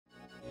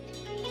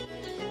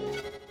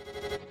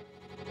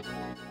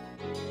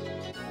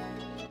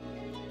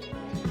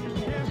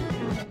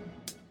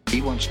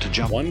He wants to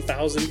jump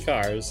 1,000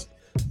 cars.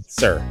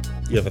 Sir,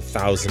 you have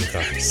 1,000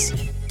 cars.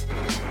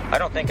 I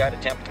don't think I'd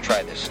attempt to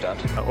try this stunt.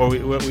 Or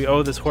we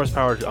owe this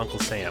horsepower to Uncle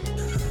Sam.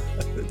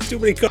 It's too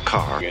many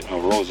cars.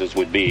 Roses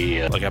would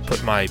be Like I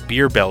put my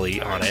beer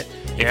belly on it.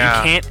 If you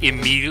can't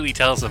immediately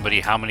tell somebody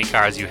how many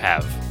cars you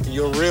have.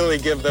 You'll really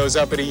give those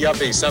uppity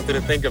yuppies something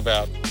to think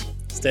about.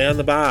 Stay on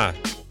the bar.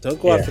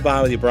 Don't go off the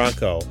bar with your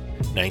Bronco.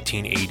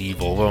 1980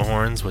 Volvo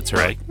horns. What's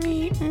right?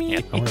 I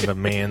want to have a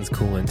man's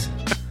coolant.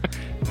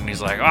 And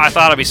he's like, oh, I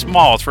thought it'd be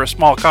small. It's for a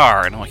small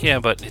car. And I'm like, yeah,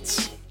 but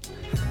it's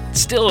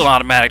still an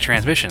automatic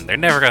transmission. They're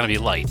never going to be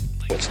light.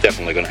 It's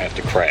definitely going to have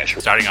to crash.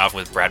 Starting off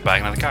with Brad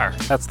buying another car.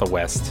 That's the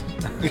West.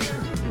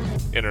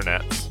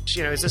 Internet.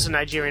 You know, is this a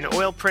Nigerian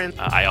oil print?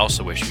 I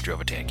also wish you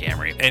drove a Tan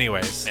Camry.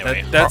 Anyways,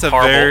 Anyway, that's a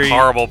horrible, very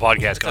horrible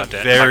podcast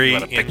content. very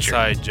Talking about a picture.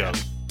 inside joke.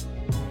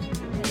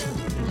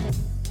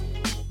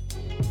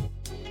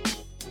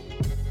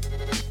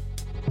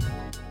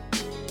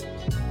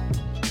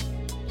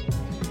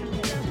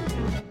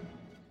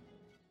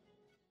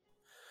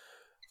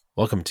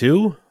 Welcome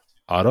to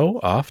Auto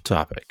Off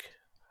Topic.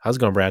 How's it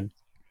going, Brad?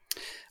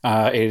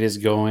 It is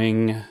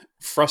going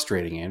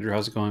frustrating, Andrew.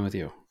 How's it going with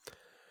you?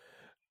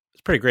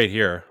 It's pretty great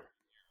here.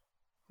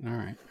 All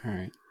right.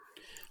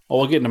 Well,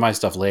 we'll get into my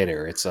stuff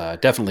later. It's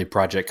definitely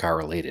project car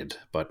related,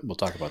 but we'll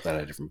talk about that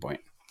at a different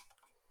point.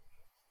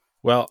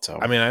 Well,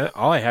 I mean,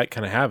 all I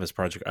kind of have is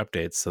project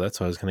updates, so that's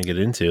what I was going to get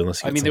into.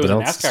 Unless you there was a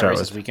else to NASCAR start race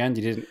with. this weekend.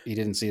 You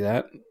didn't see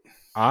that?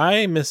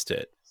 I missed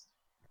it.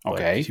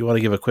 Okay. If you want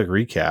to give a quick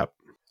recap.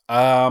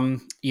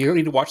 You don't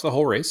need to watch the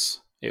whole race.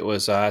 It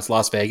was it's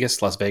Las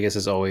Vegas. Las Vegas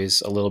is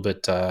always a little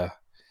bit I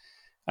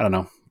don't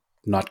know,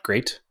 not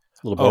great,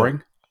 a little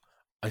boring.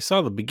 I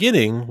saw the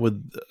beginning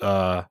with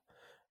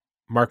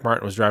Mark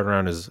Martin was driving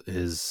around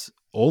his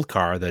old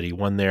car that he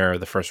won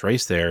the first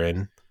race there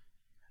in.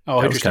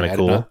 Oh, that was kind of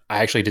cool. I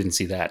actually didn't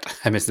see that.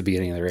 I missed the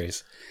beginning of the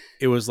race.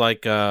 It was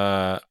like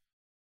a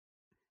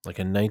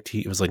 90.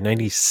 It was like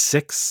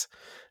 96.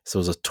 So it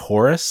was a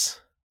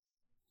Taurus.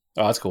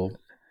 Oh, that's cool.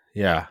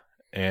 Yeah,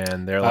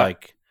 and they're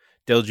like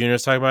Dale Jr.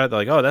 is talking about it. They're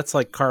like, oh, that's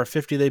like car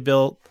 50 they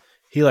built.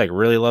 He like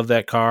really loved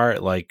that car.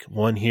 It like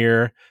won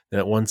here, then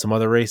it won some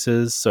other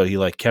races. So he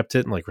like kept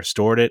it and like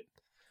restored it.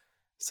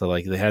 So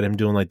like they had him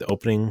doing like the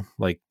opening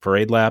like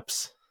parade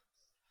laps.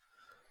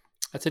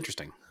 That's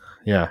interesting.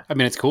 Yeah. I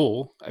mean, it's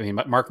cool. I mean,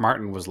 Mark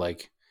Martin was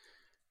like,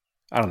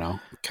 I don't know,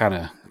 kind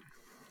of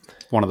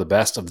one of the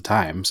best of the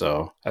time.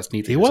 So that's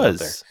neat. He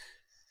was.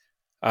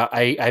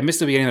 I missed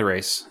the beginning of the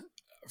race.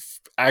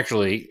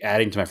 Actually,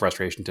 adding to my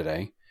frustration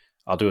today,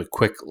 I'll do a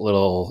quick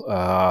little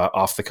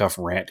off-the-cuff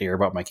rant here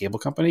about my cable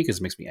company because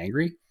it makes me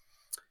angry.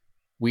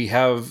 We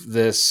have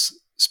this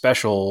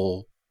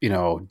special,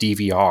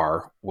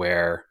 DVR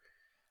where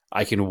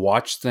I can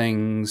watch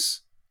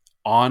things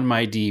on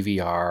my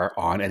DVR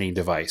on any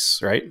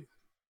device, right?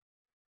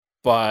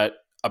 But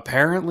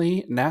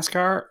apparently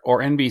NASCAR or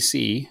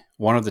NBC,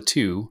 one of the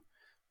two,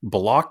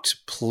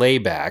 blocked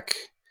playback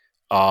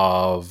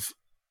of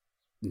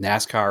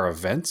NASCAR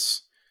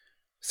events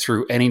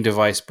through any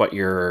device but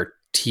your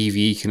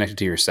TV connected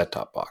to your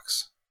set-top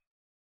box.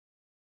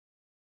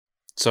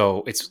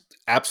 So it's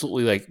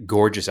absolutely like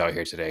gorgeous out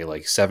here today,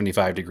 like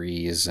 75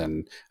 degrees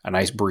and a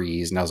nice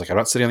breeze. And I was like, I'm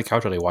not sitting on the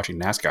couch all day watching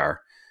NASCAR.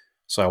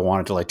 So I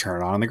wanted to like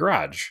turn it on in the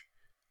garage,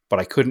 but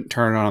I couldn't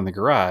turn it on in the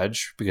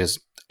garage because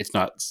it's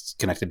not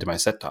connected to my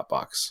set-top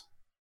box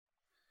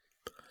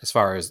as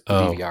far as the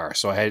DVR.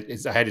 So I had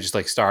to just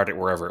like start it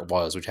wherever it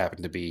was, which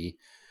happened to be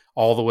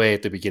all the way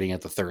at the beginning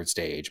at the third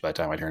stage by the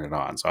time I turned it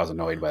on. So I was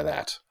annoyed by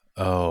that.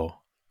 Oh,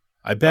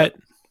 I bet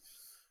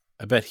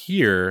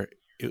here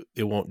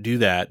it won't do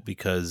that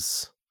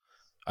because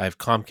I have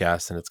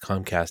Comcast and it's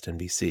Comcast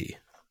NBC.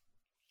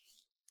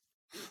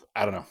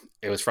 I don't know.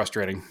 It was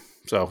frustrating.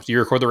 So do you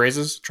record the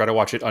races? Try to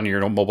watch it on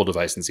your mobile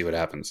device and see what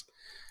happens.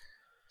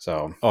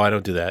 So, I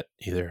don't do that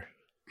either.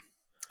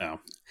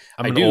 No,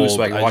 I do. old,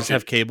 So I can just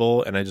have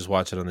cable and I just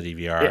watch it on the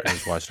DVR. Yeah. I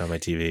just watch it on my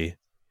TV.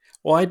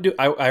 Well, I do.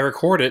 I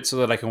record it so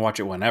that I can watch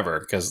it whenever.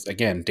 Because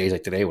again, days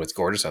like today when it's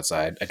gorgeous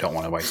outside, I don't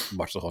want to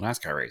watch the whole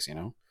NASCAR race.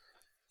 Yeah,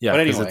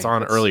 but because anyway, it's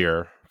on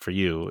earlier for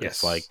you. Yes.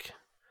 It's like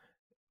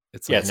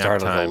it nap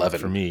started at time 11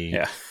 for me.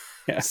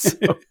 Yeah.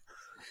 So-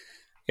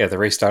 Yeah, the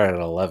race started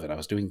at 11. I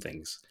was doing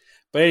things.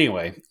 But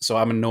anyway, so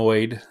I'm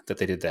annoyed that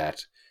they did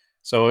that.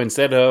 So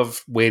instead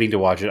of waiting to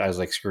watch it, I was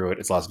like, screw it.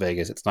 It's Las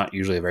Vegas. It's not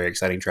usually a very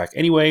exciting track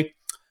anyway.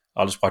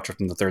 I'll just watch it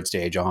from the third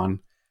stage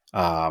on.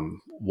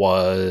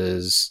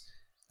 Was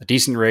a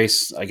decent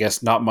race. I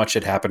guess not much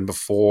had happened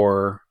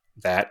before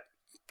that,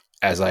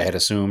 as I had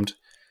assumed.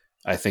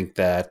 I think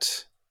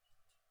that,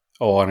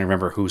 I don't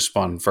remember who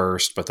spun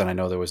first, but then I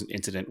know there was an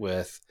incident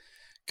with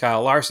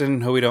Kyle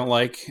Larson, who we don't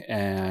like,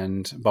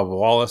 and Bubba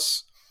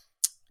Wallace.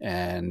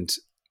 And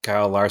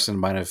Kyle Larson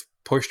might have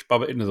pushed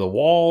Bubba into the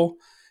wall,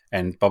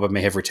 and Bubba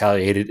may have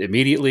retaliated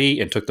immediately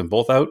and took them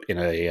both out in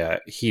a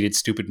heated,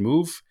 stupid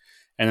move.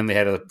 And then they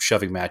had a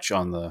shoving match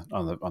on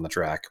the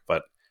track.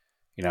 But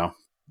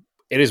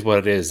it is what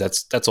it is.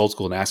 That's old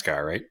school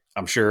NASCAR, right?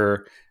 I'm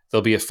sure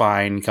there'll be a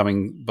fine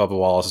coming Bubba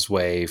Wallace's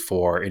way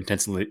for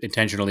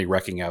intentionally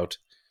wrecking out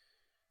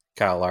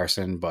Kyle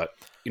Larson. But,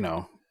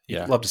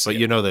 Yeah. love to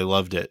see But it. they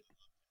loved it.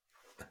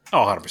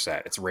 Oh,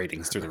 100%. It's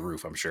ratings through the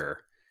roof, I'm sure.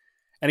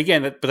 And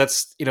again,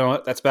 that's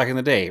back in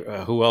the day.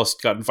 Who else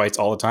got in fights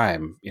all the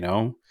time?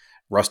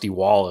 Rusty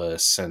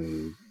Wallace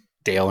and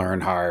Dale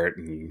Earnhardt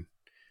and,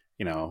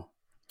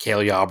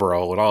 Cale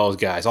Yarborough and all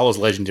those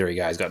legendary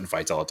guys got in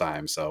fights all the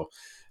time. So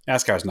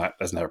NASCAR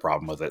doesn't have a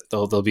problem with it.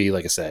 There'll be,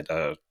 like I said,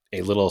 a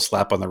little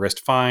slap on the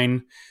wrist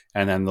fine,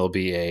 and then there'll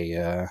be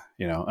an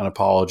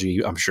apology,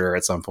 I'm sure,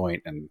 at some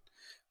point, and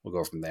we'll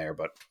go from there.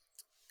 But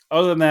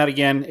other than that,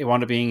 again, it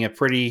wound up being a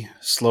pretty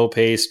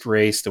slow-paced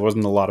race. There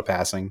wasn't a lot of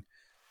passing.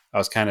 I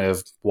was kind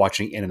of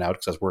watching in and out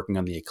because I was working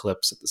on the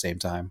Eclipse at the same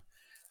time.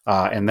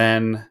 And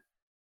then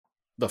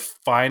the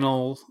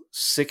final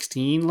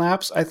 16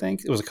 laps, I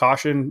think, it was a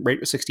caution rate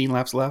with 16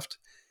 laps left.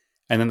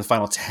 And then the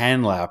final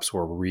 10 laps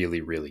were really,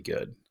 really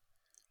good.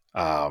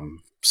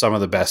 Some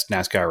of the best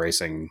NASCAR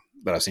racing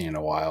that I've seen in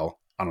a while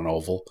on an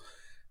oval.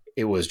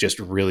 It was just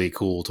really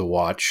cool to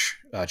watch.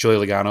 Joey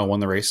Logano won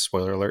the race.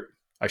 Spoiler alert.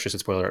 I should have said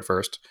spoiler alert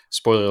first.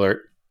 Spoiler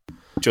alert.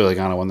 Joey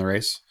Logano won the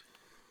race.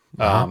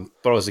 But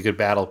it was a good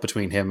battle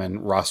between him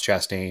and Ross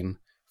Chastain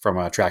from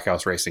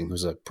Trackhouse Racing,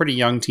 who's a pretty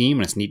young team,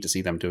 and it's neat to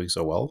see them doing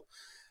so well.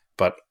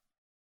 But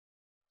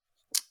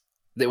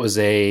it was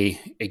a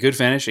good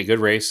finish, a good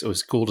race. It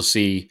was cool to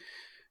see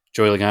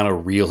Joey Logano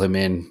reel him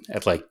in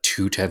at like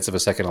 0.2 of a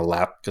second a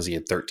lap because he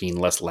had 13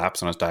 less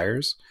laps on his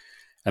tires.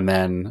 And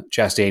then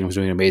Chastain was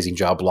doing an amazing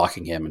job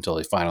blocking him until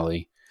he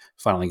finally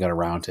got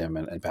around him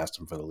and passed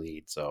him for the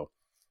lead. So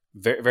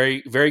very,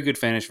 very, very good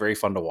finish, very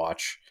fun to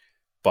watch.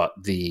 But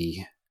the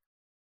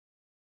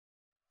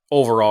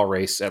overall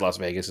race at Las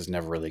Vegas is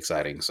never really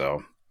exciting.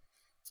 So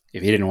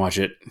if you didn't watch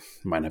it, it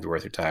might not be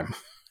worth your time.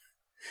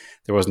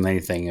 There wasn't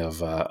anything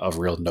of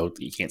real note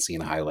that you can't see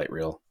in a highlight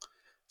reel.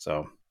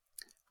 So,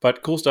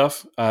 but cool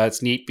stuff.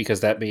 It's neat because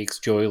that makes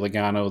Joey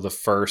Logano the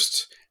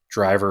first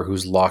driver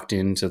who's locked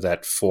into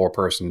that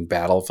 4-person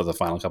battle for the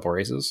final couple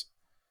races.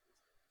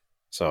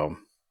 So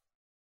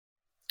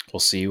we'll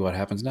see what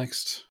happens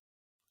next.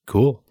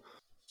 Cool.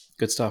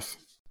 Good stuff.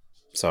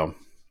 So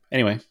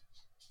anyway,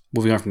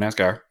 moving on from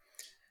NASCAR.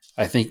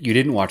 I think you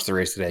didn't watch the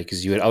race today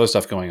because you had other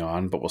stuff going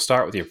on, but we'll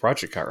start with your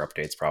project car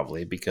updates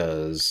probably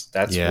because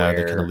that's where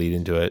they kind of lead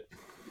into it.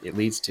 It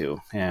leads to.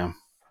 Yeah.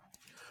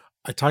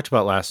 I talked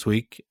about last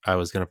week, I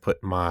was going to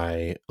put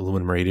my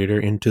aluminum radiator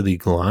into the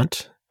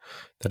Galant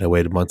that I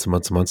waited months and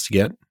months and months to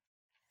get.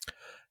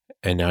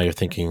 And now you're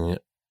thinking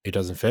it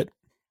doesn't fit.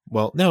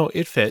 Well, no,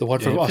 it fit. The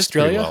one from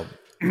Australia?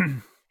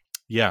 Well.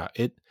 Yeah,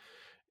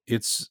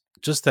 it's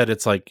just that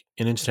it's like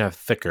 1.5 inches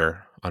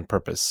thicker on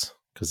purpose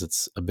because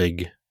it's a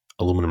big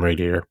aluminum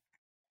radiator.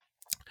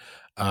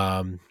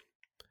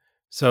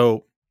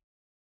 So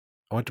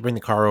I went to bring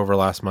the car over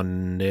last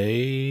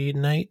Monday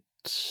night.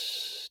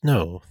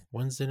 No,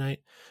 Wednesday night.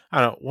 I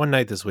don't know. One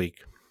night this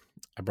week,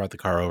 I brought the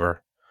car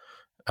over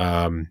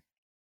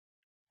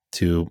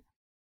to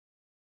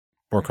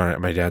work on it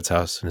at my dad's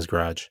house in his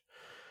garage.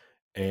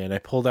 And I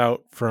pulled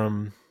out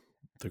from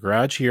the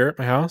garage here at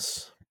my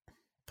house,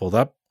 pulled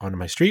up onto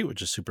my street,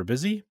 which is super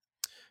busy.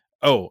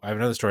 Oh, I have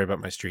another story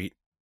about my street.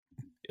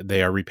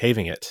 They are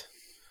repaving it.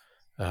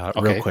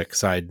 Real quick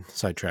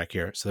sidetrack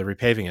here. So they're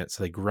repaving it.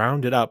 So they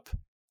ground it up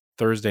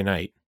Thursday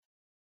night,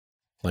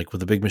 like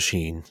with a big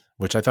machine,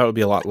 which I thought would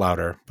be a lot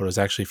louder, but it was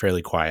actually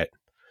fairly quiet.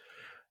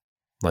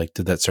 Like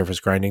did that surface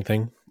grinding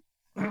thing.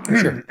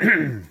 Sure.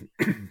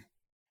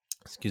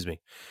 Excuse me.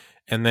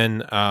 And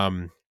then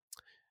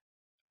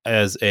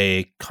as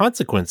a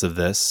consequence of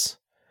this,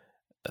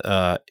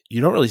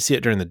 you don't really see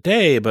it during the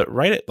day, but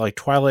right at like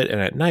twilight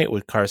and at night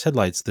with cars'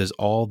 headlights, there's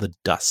all the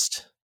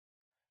dust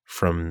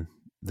from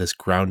this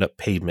ground up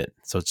pavement.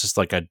 So it's just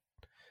like a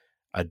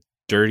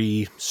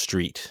dirty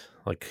street,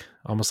 like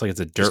almost like it's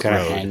a dirt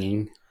road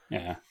hanging.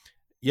 Yeah.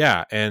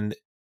 Yeah. And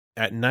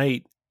at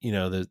night,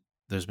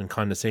 there's been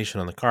condensation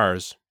on the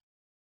cars.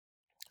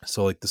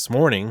 So like this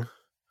morning,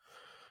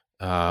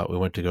 we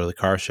went to go to the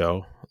car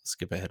show. Let's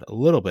skip ahead a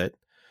little bit,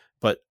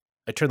 but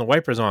I turned the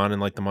wipers on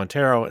and like the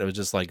Montero, and it was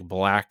just like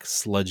black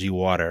sludgy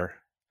water.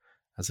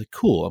 I was like,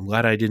 cool. I'm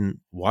glad I didn't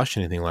wash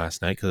anything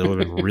last night because I would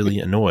have been really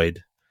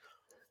annoyed.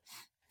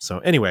 So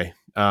anyway,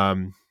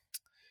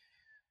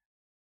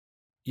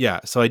 yeah,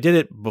 so I did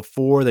it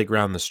before they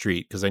ground the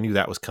street because I knew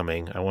that was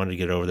coming. I wanted to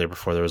get over there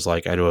before there was I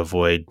had to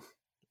avoid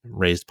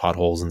raised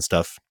potholes and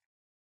stuff.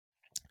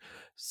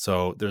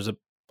 So there's a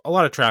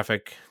lot of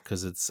traffic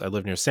because I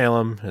live near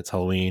Salem. It's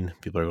Halloween.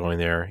 People are going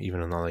there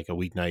even on like a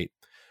weeknight.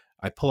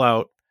 I pull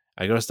out,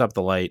 I go to stop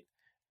the light,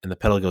 and the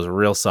pedal goes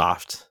real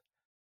soft,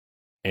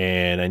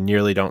 and I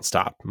nearly don't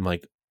stop. I'm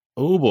like,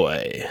 oh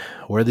boy,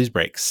 where are these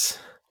brakes?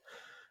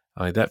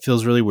 Like that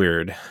feels really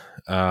weird.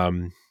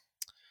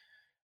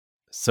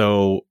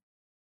 So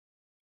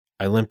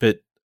I limp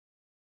it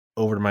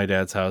over to my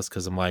dad's house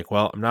because I'm like,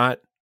 well,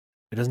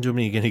 it doesn't do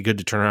me any good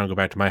to turn around and go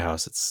back to my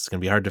house. It's going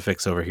to be hard to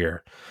fix over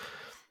here.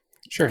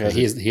 Sure. Yeah,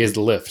 he has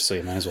the lift, so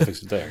you might as well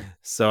fix it there.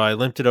 So I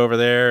limped it over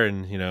there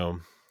and,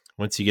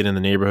 once you get in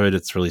the neighborhood,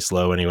 it's really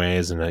slow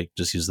anyways, and I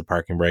just use the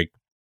parking brake.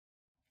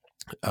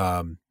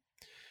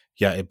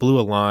 It blew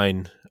a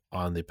line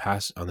on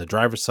the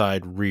driver's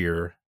side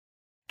rear,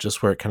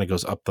 just where it kind of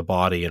goes up the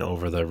body and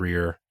over the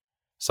rear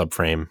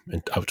subframe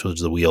and up towards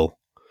the wheel.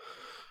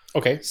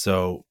 Okay.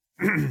 So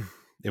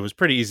it was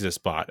pretty easy to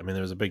spot. I mean,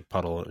 there was a big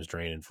puddle and it was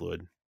draining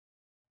fluid.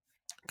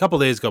 A couple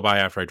days go by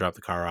after I dropped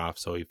the car off,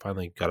 so he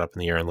finally got up in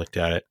the air and looked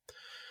at it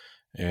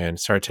and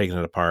started taking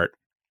it apart.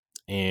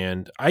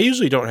 And I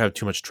usually don't have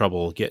too much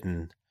trouble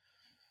getting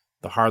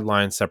the hard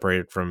line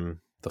separated from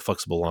the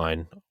flexible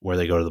line where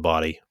they go to the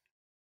body.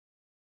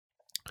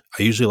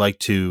 I usually like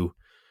to,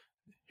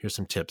 here's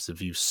some tips.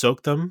 If you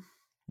soak them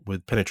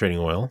with penetrating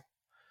oil,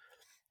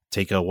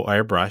 take a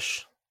wire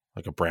brush,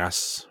 like a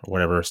brass or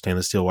whatever,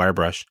 stainless steel wire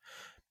brush,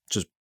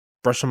 just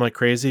brush them like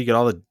crazy, get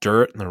all the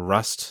dirt and the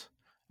rust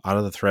out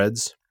of the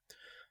threads.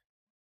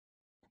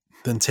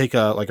 Then take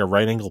a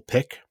right angle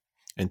pick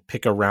and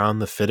pick around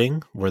the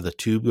fitting where the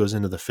tube goes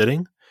into the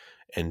fitting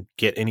and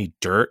get any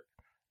dirt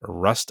or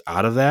rust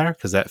out of there,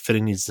 because that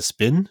fitting needs to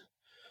spin.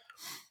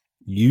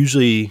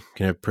 Usually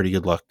can have pretty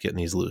good luck getting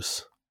these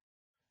loose.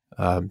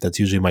 That's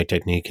usually my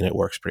technique, and it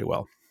works pretty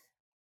well.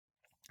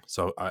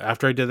 So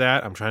after I did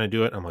that, I'm trying to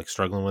do it. I'm like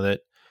struggling with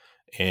it.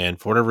 And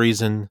for whatever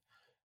reason,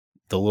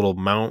 the little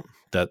mount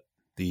that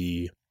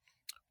the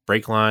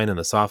brake line and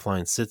the soft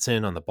line sits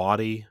in on the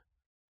body,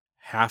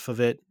 half of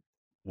it,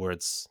 where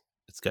it's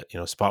got,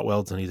 spot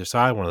welds on either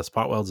side. One of the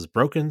spot welds is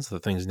broken, so the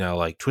thing's now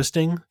like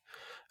twisting.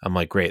 I'm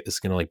like, great, this is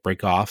going to like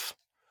break off.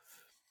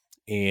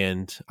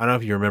 And I don't know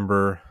if you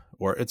remember,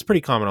 or it's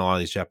pretty common on a lot of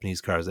these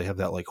Japanese cars. They have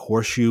that like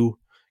horseshoe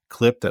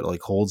clip that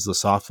like holds the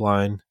soft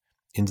line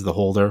into the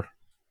holder.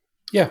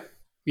 Yeah.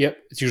 Yep.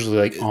 It's usually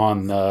like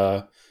on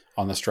the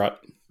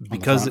strut.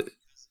 Because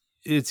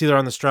it's either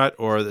on the strut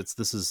or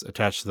this is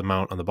attached to the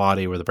mount on the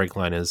body where the brake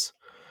line is.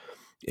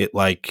 It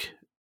like,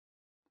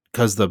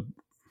 because the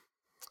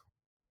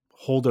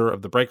holder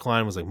of the brake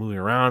line was like moving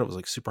around, it was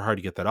like super hard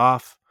to get that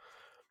off.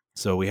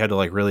 So we had to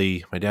like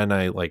really, my dad and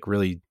I like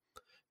really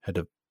had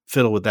to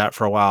fiddle with that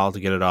for a while to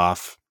get it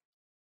off.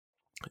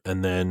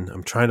 And then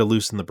I'm trying to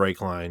loosen the brake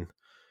line.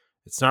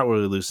 It's not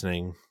really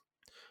loosening.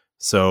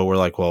 So we're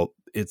like, well,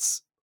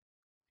 it's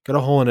got a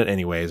hole in it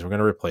anyways. We're going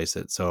to replace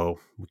it. So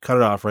we cut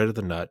it off right at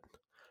the nut,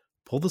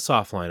 pulled the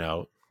soft line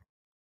out,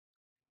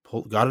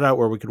 got it out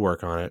where we could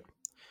work on it.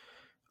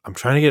 I'm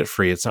trying to get it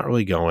free. It's not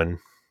really going.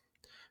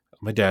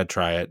 My dad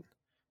try it.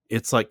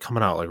 It's like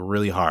coming out like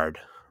really hard.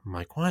 I'm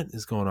like, what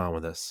is going on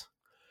with this?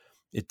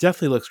 It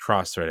definitely looks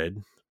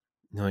cross-threaded.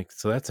 Like,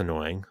 so that's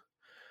annoying.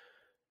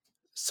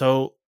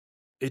 So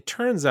it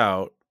turns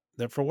out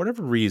that for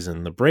whatever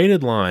reason, the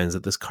braided lines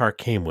that this car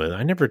came with,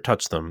 I never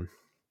touched them,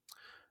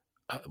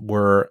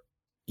 were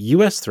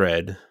US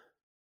thread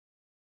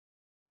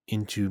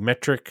into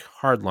metric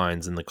hard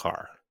lines in the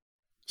car.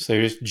 So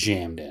you're just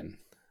jammed in.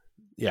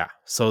 Yeah.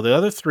 So the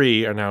other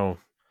three are now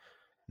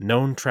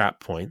known trap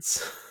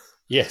points.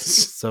 Yes.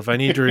 So if I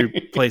need to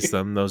replace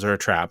them, those are a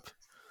trap.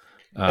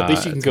 At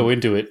least you can go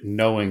into it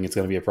knowing it's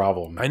going to be a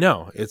problem. I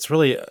know. It's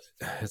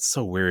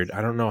so weird.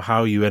 I don't know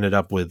how you ended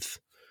up with,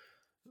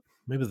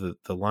 maybe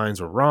the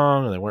lines were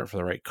wrong and they weren't for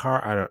the right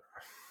car.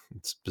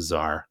 It's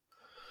bizarre.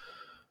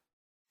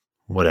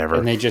 Whatever.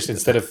 And they just,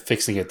 instead of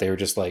fixing it, they were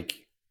just like,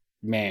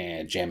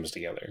 man, jams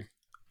together.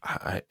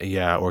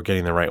 Yeah, or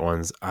getting the right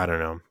ones. I don't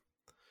know.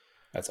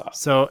 That's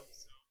awesome.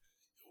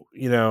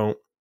 So,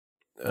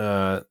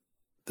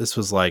 this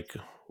was like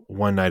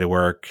one night of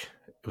work.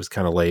 It was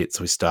kind of late,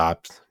 so we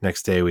stopped.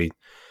 Next day,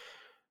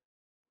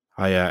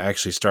 I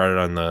actually started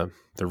on the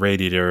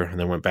radiator and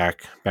then went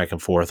back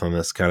and forth on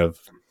this kind of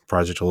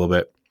project a little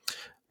bit.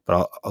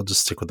 But I'll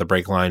just stick with the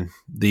brake line.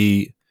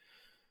 We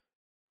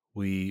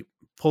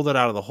pulled it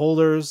out of the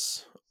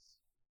holders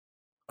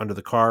under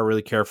the car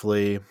really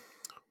carefully.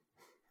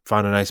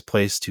 Found a nice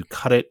place to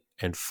cut it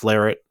and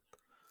flare it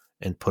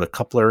and put a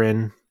coupler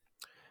in.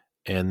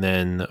 And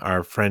then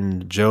our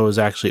friend Joe is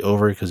actually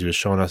over because he was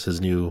showing us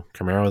his new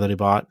Camaro that he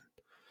bought.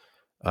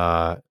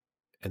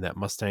 And that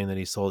Mustang that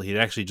he sold. He'd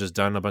actually just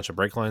done a bunch of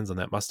brake lines on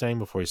that Mustang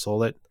before he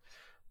sold it.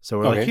 So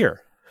we're like,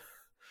 here,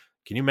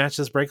 can you match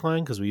this brake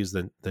line? Because we use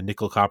the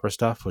nickel copper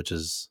stuff, which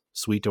is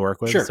sweet to work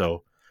with. Sure.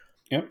 So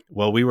yep.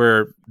 While we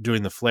were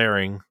doing the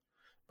flaring,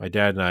 my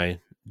dad and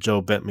I,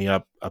 Joe bent me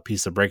up a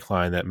piece of brake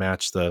line that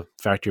matched the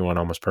factory one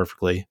almost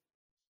perfectly.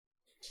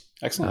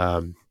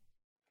 Excellent.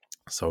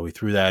 So we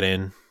threw that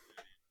in,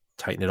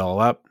 tightened it all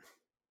up,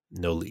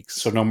 no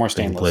leaks. So no more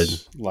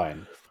stainless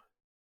line.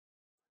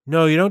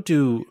 No, you don't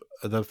do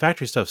the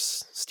factory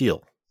stuff's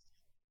steel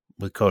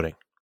with coating.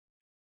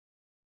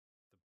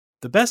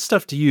 The best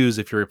stuff to use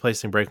if you're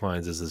replacing brake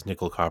lines is this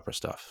nickel copper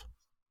stuff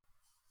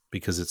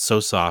because it's so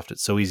soft,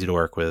 it's so easy to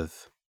work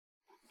with.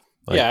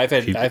 Like, yeah,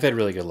 I've had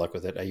really good luck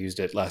with it. I used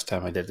it last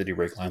time I did the new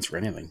brake lines for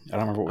anything. I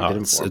don't remember what we did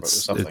them for, but it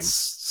was something. It's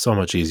so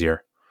much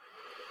easier.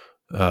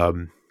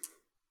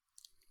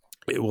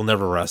 It will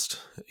never rust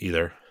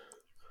either.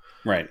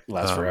 Right,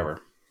 lasts forever.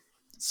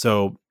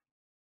 So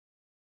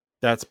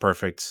that's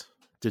perfect.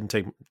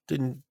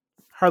 Didn't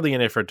hardly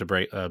any effort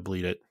to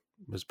bleed it.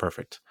 was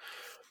perfect.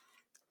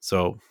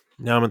 So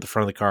now I'm at the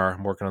front of the car.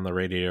 I'm working on the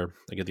radiator.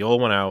 I get the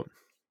old one out.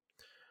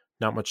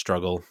 Not much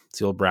struggle. It's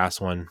the old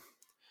brass one.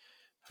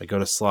 I go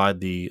to slide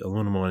the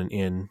aluminum one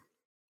in.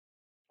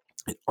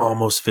 It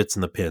almost fits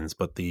in the pins,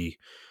 but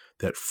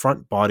that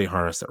front body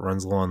harness that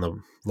runs along the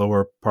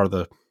lower part of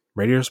the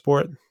radiator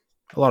support,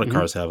 a lot of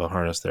cars have a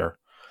harness there.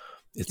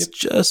 It's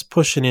just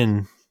pushing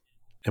in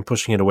and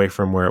pushing it away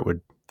from where it would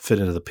fit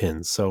into the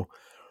pins. So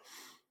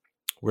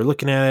we're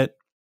looking at it.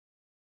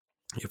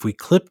 If we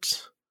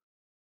clipped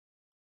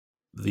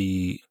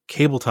the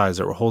cable ties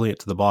that were holding it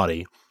to the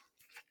body,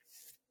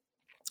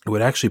 it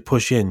would actually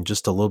push in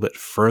just a little bit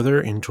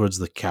further in towards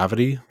the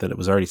cavity that it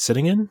was already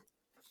sitting in.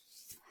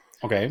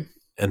 Okay.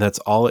 And that's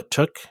all it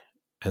took.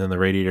 And then the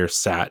radiator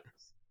sat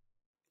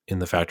in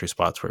the factory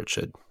spots where it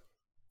should.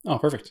 Oh,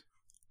 perfect.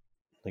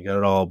 I got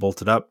it all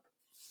bolted up.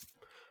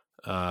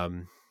 I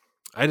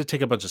had to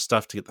take a bunch of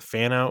stuff to get the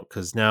fan out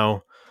because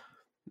now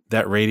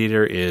that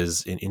radiator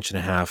is 1.5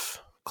 inches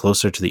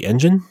closer to the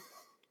engine.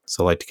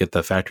 So like to get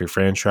the factory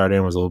fan shroud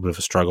in was a little bit of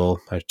a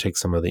struggle. I had to take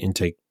some of the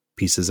intake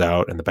pieces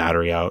out and the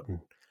battery out and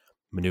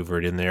maneuver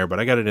it in there. But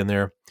I got it in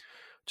there,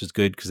 which is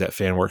good because that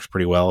fan works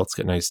pretty well. It's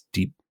got a nice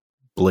deep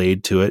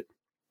blade to it.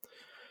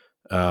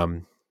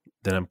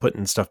 Then I'm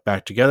putting stuff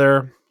back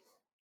together.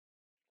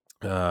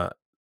 The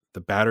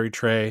battery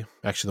tray,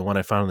 actually the one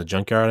I found in the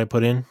junkyard I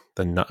put in,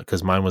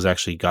 because mine was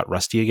actually got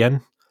rusty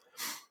again.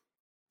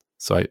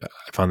 So I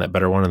found that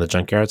better one in the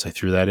junkyard, so I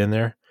threw that in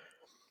there.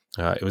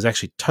 It was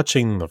actually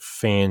touching the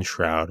fan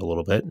shroud a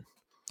little bit,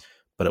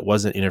 but it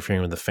wasn't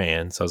interfering with the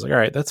fan. So I was like, all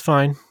right, that's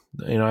fine.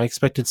 I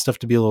expected stuff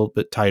to be a little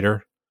bit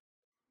tighter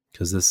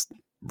because this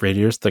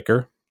radiator is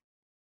thicker.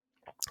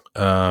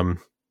 I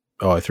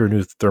threw a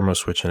new thermo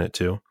switch in it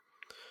too.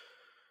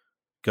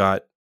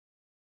 Got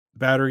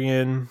battery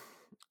in,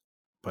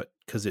 but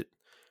because it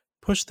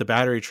pushed the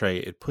battery tray,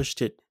 it pushed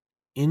it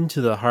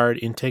into the hard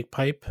intake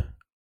pipe,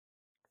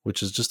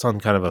 which is just on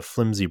kind of a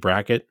flimsy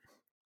bracket.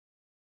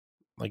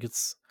 Like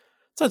it's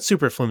not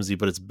super flimsy,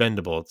 but it's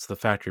bendable. It's the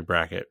factory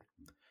bracket.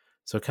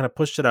 So it kind of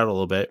pushed it out a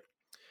little bit.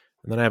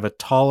 And then I have a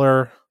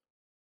taller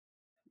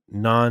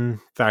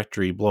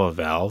non-factory blow-off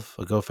valve,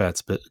 a Go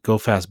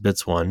Fast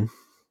Bits one.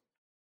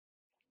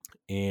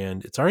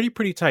 And it's already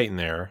pretty tight in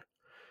there.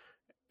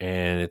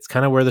 And it's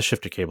kind of where the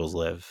shifter cables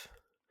live.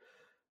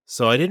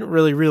 So I didn't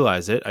really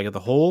realize it. I got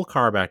the whole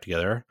car back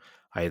together.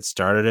 I had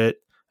started it.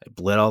 I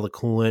bled all the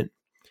coolant.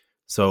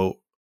 So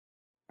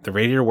the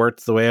radiator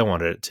worked the way I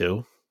wanted it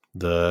to.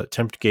 The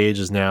temp gauge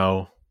is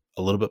now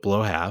a little bit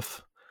below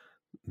half.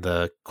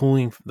 The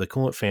cooling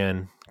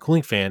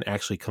fan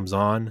actually comes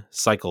on,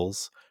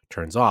 cycles,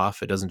 turns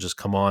off. It doesn't just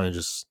come on and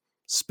just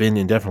spin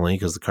indefinitely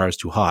because the car is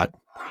too hot.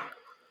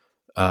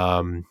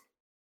 And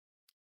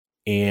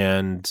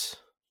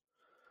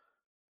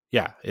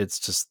yeah,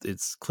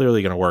 it's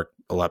clearly going to work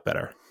a lot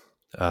better.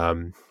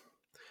 So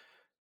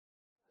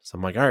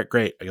I'm like, all right,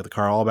 great. I got the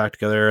car all back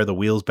together. The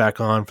wheels back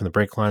on from the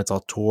brake line. It's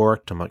all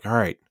torqued. I'm like, all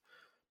right,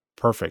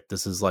 perfect.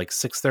 This is like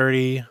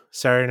 6:30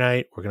 Saturday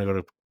night. We're going to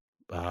go to,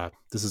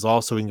 this is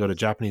also, we can go to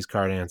Japanese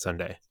Car Day on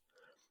Sunday.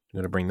 I'm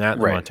going to bring that in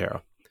the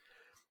Montero.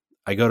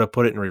 I go to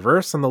put it in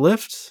reverse on the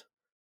lift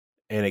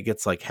and it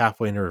gets like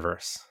halfway into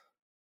reverse.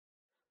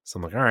 So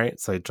I'm like, all right.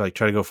 So I try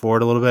to go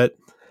forward a little bit.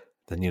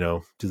 Then,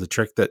 do the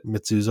trick that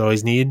Mitsus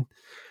always need.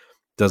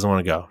 Doesn't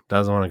want to go.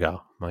 I'm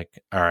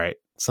like, all right,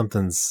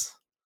 something's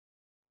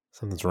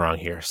wrong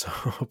here. So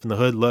open the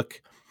hood,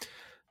 look.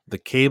 The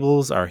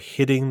cables are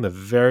hitting the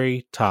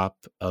very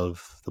top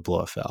of the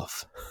blow-off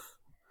valve.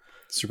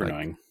 Super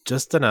annoying.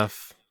 Just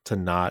enough to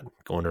not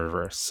go into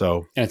reverse.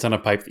 So, and it's on a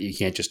pipe that you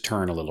can't just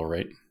turn a little,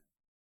 right?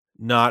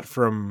 Not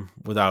from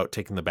without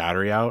taking the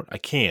battery out. I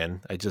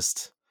can. I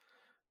just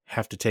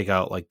have to take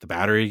out like the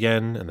battery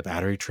again and the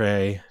battery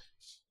tray.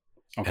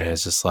 Okay. And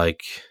it's just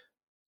like,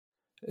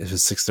 it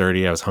was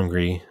 6:30. I was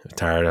hungry,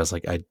 tired. I was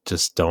like, I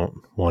just don't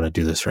want to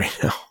do this right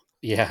now.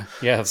 Yeah.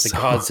 The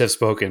gods have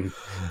spoken.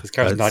 This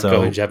car's not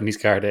going Japanese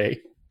Car Day.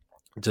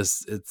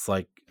 It's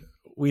like,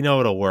 we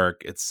know it'll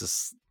work. It's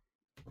just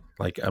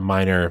like a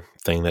minor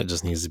thing that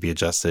just needs to be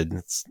adjusted.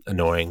 It's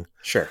annoying.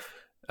 Sure.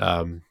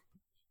 And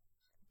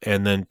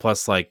then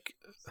plus, like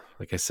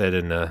I said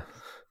in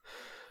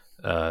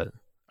our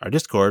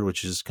Discord,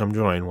 which is come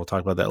join, we'll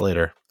talk about that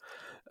later.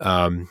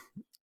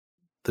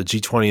 The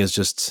G20 is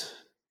just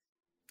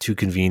too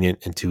convenient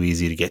and too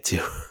easy to get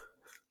to.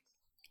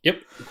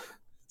 Yep.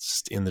 It's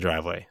just in the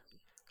driveway.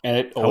 And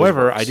it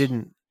however, works.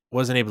 I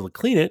wasn't able to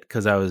clean it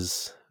because I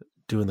was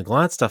doing the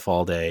Galant stuff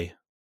all day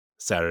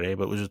Saturday,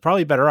 but which was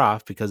probably better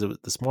off because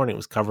this morning it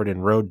was covered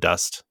in road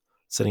dust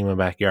sitting in my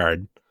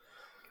backyard.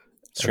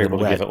 So you're able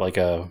to give it like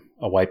a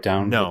wipe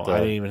down? No,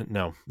 I didn't even.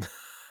 No,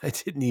 I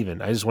didn't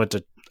even. I just went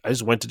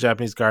to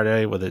Japanese Car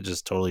Day with it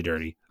just totally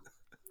dirty.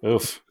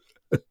 Oof.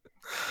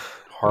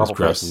 Horrible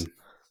person.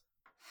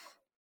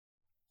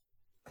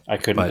 I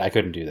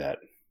couldn't do that,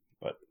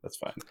 but that's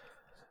fine.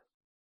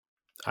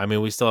 I mean,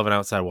 we still have an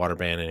outside water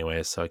ban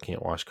anyway, so I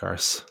can't wash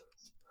cars.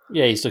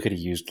 Yeah, you still could have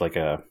used like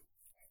I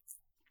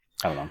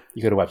don't know.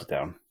 You could have wiped it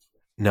down.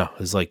 No,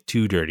 it's like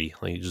too dirty.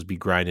 Like you just be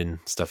grinding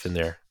stuff in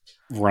there.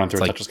 Run through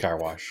It's a like- touchless car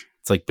wash.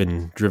 It's like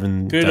been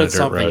driven Good down a at dirt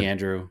something, road.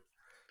 Andrew.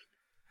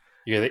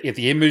 You're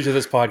the image of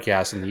this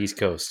podcast on the East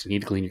Coast. You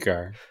need to clean your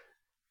car.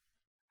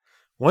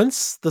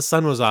 Once the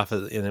sun was off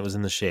and it was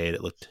in the shade,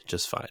 it looked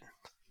just fine.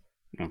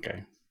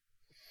 Okay.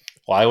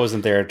 Well, I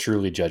wasn't there to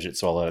truly judge it,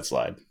 so I'll let it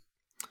slide.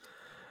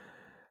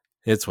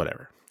 It's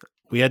whatever.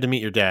 We had to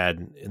meet your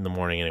dad in the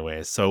morning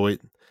anyway, so it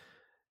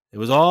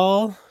was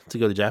all to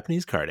go to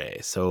Japanese car day.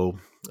 So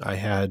I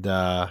had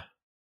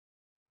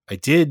I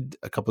did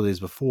a couple of days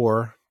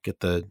before get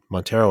the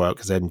Montero out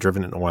because I hadn't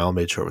driven it in a while.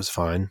 Made sure it was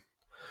fine.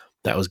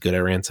 That was good. I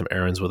ran some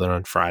errands with it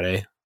on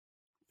Friday.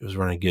 It was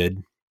running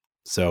good.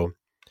 So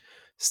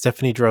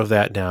Stephanie drove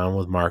that down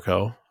with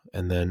Marco,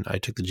 and then I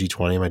took the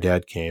G20. My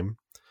dad came,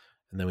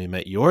 and then we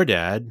met your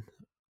dad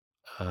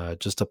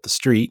just up the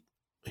street.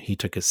 He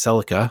took his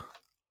Celica,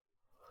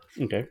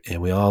 Okay.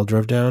 and we all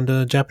drove down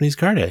to Japanese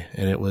car day,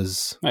 and it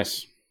was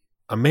Nice.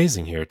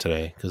 amazing here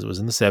today because it was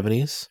in the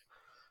 70s.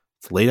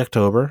 It's late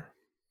October,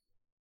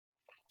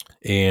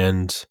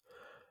 and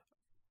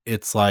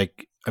it's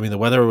like, I mean, the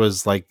weather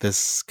was like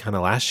this kind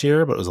of last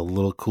year, but it was a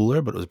little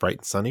cooler, but it was bright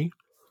and sunny.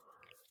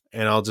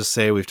 And I'll just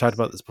say, we've talked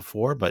about this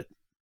before, but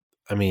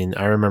I mean,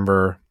 I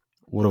remember,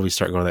 what did we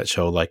start going to that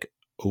show? Like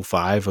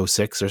 05,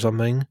 06 or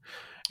something?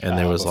 And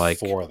there was like,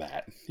 before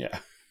that. Yeah.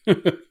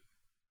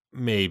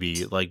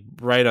 maybe like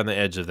right on the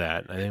edge of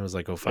that. I think it was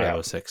like 05,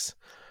 Yeah. 06.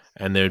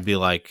 And there'd be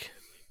like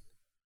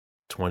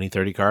 20,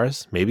 30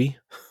 cars, maybe.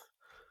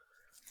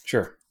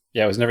 Sure.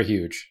 Yeah, it was never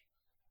huge.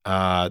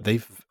 They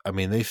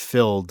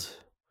filled,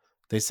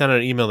 they sent out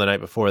an email the night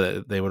before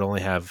that they would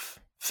only have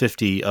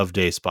 50 of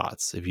day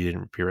spots if you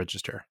didn't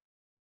pre-register.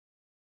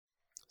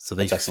 So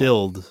they That's excellent.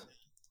 filled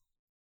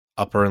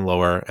upper and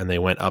lower, and they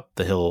went up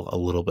the hill a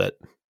little bit.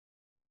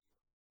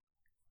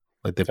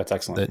 Like That's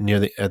excellent.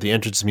 at the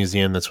entrance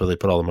museum, that's where they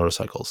put all the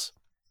motorcycles.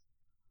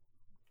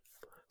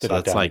 They're So not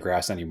that's down in like,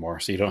 grass anymore,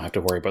 so you don't have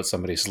to worry about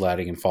somebody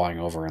sliding and falling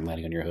over and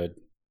landing on your hood.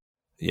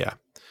 yeah,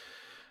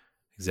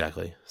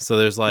 exactly. So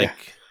there's like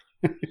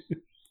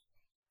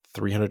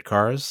 300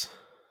 cars.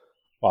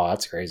 Wow,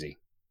 that's crazy.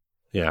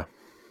 Yeah.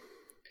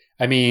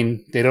 I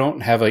mean, they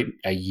don't have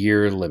a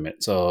year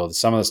limit, so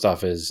some of the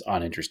stuff is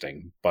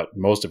uninteresting, but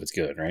most of it's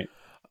good, right?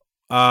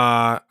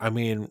 I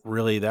mean,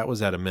 really, that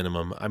was at a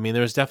minimum. I mean,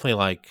 there's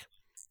definitely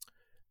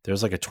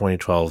there's like a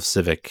 2012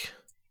 Civic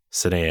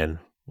sedan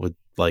with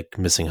like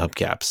missing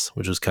hubcaps,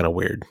 which was kind of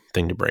weird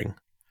thing to bring.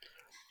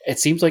 It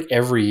seems like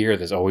every year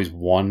there's always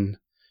one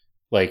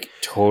like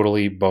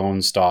totally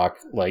bone stock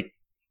like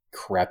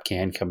crap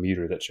can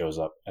commuter that shows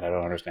up, and I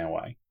don't understand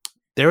why.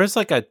 There was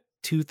like a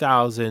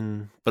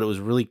 2000, but it was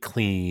really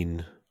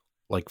clean,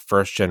 like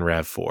first gen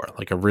RAV4,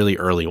 like a really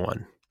early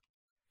one.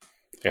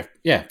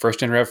 Yeah, first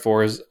gen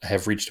RAV4s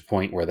have reached a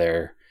point where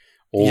they're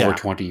over Yeah.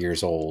 20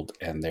 years old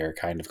and they're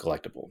kind of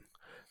collectible.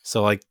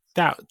 So like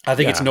that, I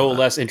think it's yeah. no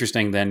less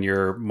interesting than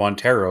your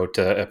Montero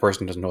to a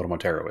person who doesn't know what a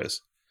Montero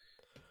is.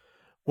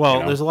 Well, you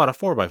know? there's a lot of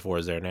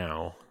 4x4s there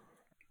now.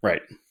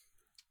 Right.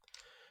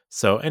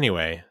 So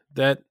anyway,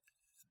 that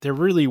there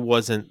really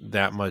wasn't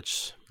that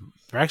much.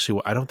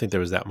 Actually, I don't think there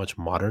was that much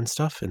modern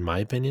stuff, in my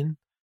opinion.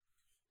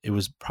 It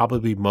was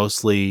probably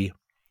mostly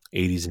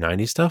 80s and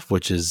 90s stuff,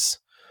 which is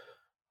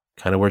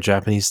kind of where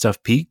Japanese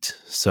stuff peaked.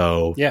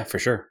 So Yeah, for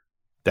sure.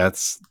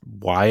 that's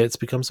why it's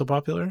become so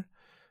popular.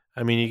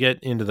 I mean, you get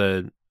into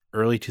the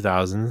early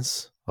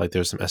 2000s, like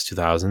there's some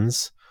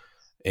S2000s,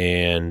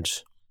 and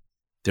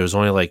there was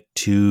only like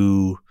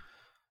 2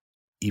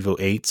 Evo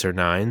 8s or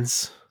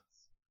 9s.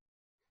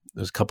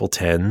 There's a couple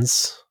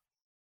 10s.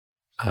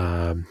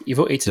 Evo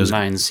 8s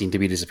and 9s seem to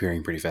be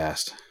disappearing pretty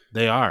fast.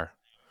 They are.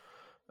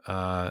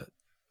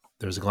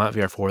 There was a Galant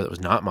VR4 that was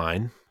not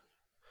mine.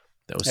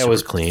 That was super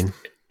clean.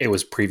 It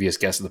was previous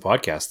guest of the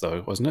podcast,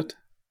 though, wasn't it?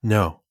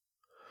 No.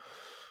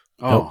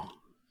 Oh,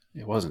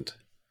 It wasn't.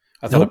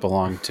 I thought it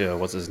belonged to,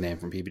 what's his name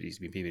from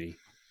PBD?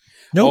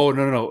 Nope. Oh,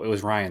 no. It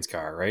was Ryan's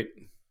car, right?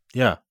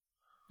 Yeah.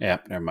 Yeah,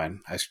 never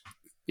mind.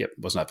 Yep, it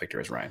was not Victor,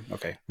 it was Ryan.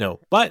 Okay. No.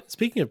 But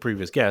speaking of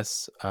previous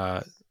guests,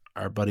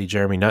 our buddy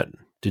Jeremy Nutt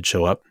did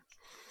show up.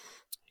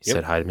 He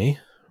said hi to me.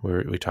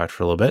 We talked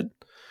for a little bit.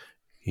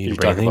 He didn't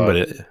bring anything,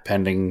 but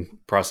pending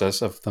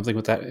process of something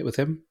with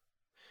him?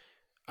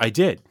 I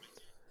did.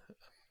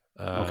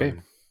 Okay.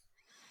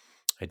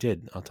 I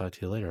did. I'll talk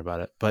to you later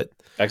about it. But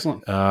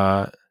Excellent.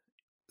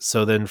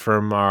 so then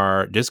from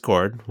our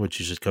Discord, which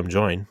you should come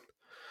join,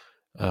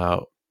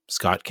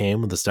 Scott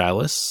came with the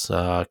stylus.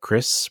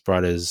 Chris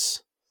brought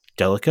his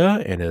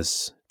Delica and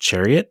his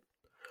Chariot.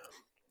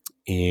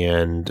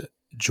 And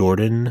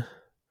Jordan,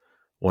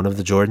 one of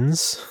the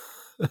Jordans,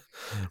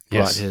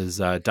 brought his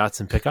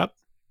Datsun pickup.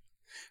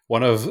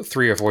 One of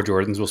 3 or 4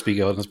 Jordans we'll speak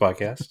of in this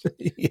podcast.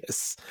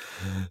 Yes.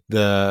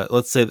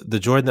 Let's say the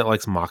Jordan that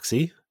likes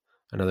Moxie,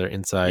 another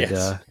inside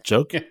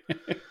joke.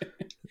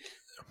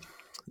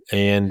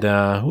 And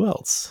who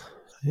else?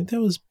 I think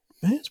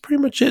that's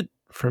pretty much it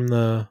from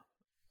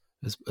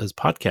as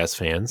podcast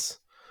fans.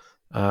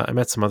 I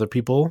met some other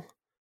people.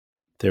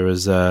 There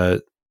was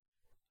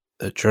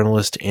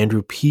journalist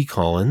Andrew P.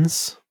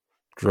 Collins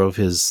drove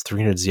his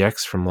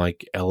 300ZX from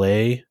like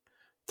LA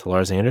to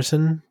Lars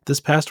Anderson this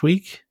past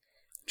week.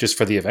 Just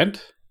for the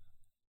event?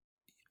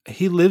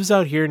 He lives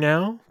out here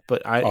now,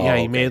 but he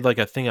okay. made like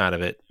a thing out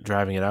of it,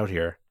 driving it out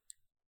here.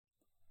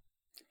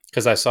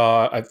 Because I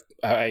saw,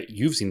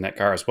 you've seen that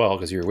car as well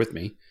because you were with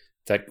me.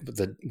 That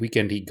the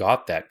weekend he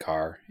got that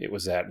car, it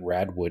was at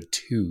Radwood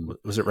 2.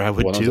 Was it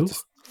Radwood 2?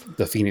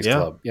 The Phoenix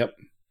Club. Yep.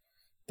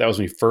 That was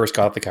when he first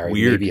got the car. He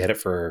Weird. maybe had it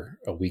for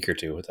a week or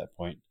two at that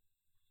point.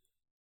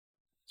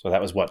 So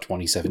that was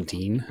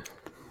 2017?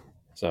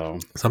 So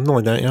something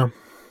like that, yeah.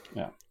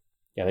 Yeah,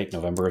 I think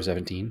November of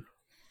 17.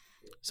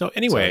 So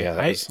anyway,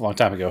 that was a long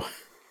time ago.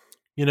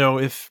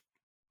 If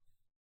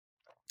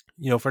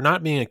for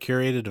not being a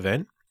curated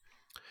event,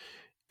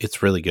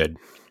 it's really good.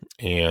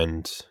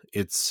 And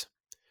it's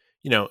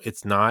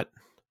not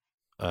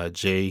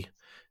JCCS.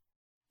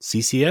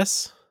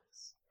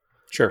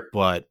 Sure.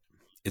 But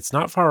it's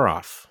not far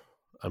off.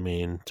 I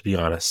mean, to be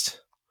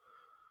honest.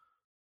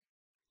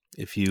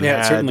 It's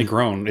certainly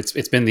grown.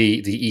 It's been the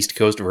East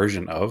Coast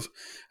version of.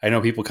 I know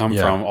people come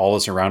from all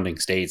the surrounding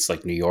states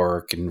like New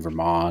York and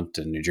Vermont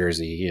and New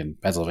Jersey and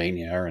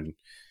Pennsylvania and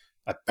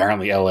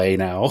apparently LA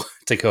now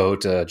to go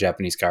to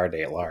Japanese Car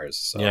Day at Lars.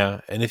 So.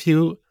 Yeah, and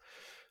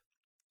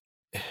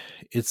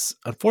it's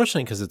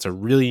unfortunate because it's a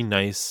really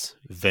nice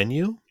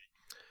venue,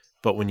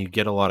 but when you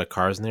get a lot of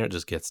cars in there, it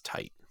just gets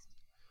tight.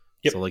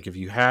 Yep. So like if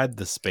you had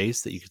the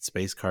space that you could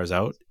space cars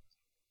out,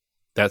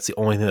 that's the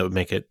only thing that would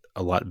make it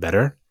a lot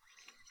better.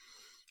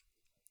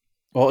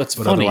 Well, it's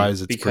funny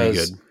otherwise it's pretty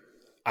good.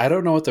 I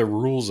don't know what the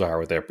rules are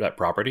with that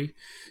property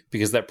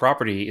because that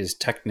property is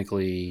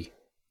technically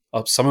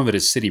some of it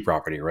is city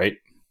property, right?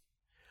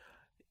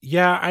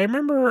 Yeah, I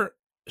remember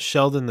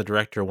Sheldon, the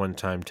director, one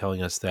time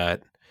telling us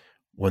that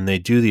when they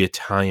do the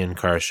Italian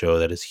car show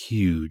that is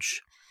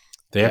huge,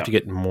 they have to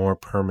get more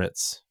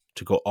permits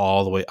to go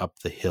all the way up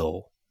the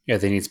hill. Yeah,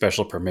 they need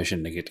special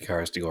permission to get the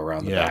cars to go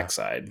around the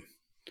backside.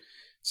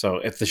 So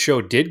if the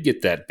show did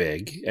get that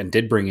big and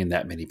did bring in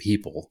that many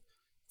people,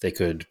 they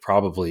could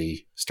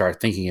probably start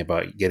thinking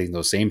about getting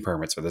those same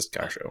permits for this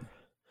car show.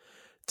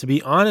 To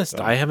be honest,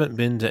 I haven't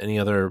been to any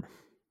other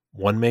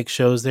one-make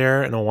shows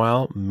there in a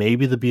while.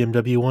 Maybe the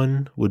BMW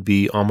one would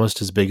be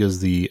almost as big as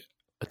the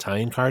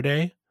Italian Car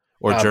Day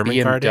or German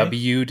BMW Car Day.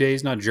 BMW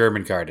Days, not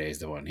German Car Day is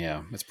the one.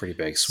 Yeah, that's pretty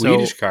big.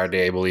 Swedish Car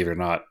Day, believe it or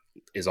not,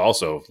 is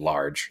also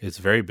large. It's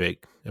very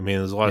big. I mean,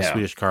 there's a lot of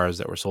Swedish cars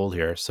that were sold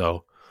here.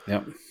 So,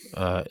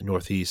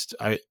 Northeast.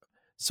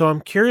 So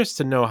I'm curious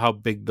to know how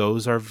big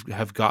those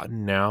have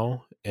gotten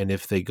now, and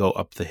if they go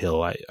up the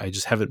hill. I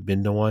just haven't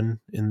been to one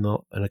in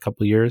a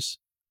couple of years,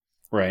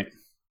 right?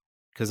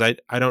 Because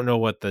I don't know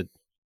what the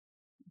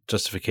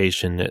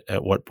justification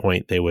at what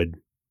point they would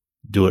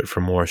do it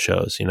for more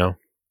shows,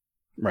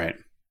 right?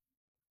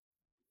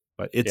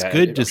 But it's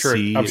good to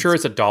see. I'm sure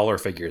it's a dollar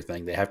figure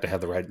thing. They have to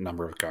have the right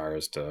number of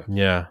cars to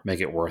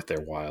make it worth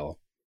their while.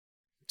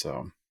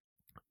 So,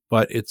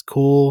 but it's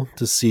cool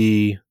to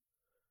see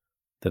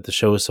that the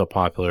show is so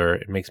popular.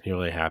 It makes me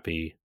really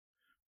happy.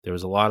 There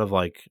was a lot of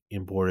like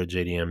imported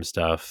JDM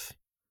stuff.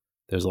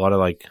 There's a lot of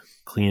like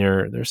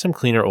there's some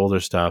cleaner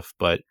older stuff,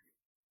 but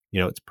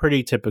it's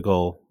pretty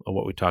typical of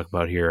what we talk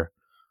about here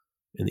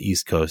in the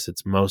East Coast.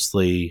 It's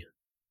mostly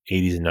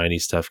 80s and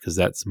 90s stuff because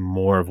that's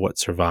more of what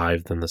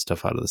survived than the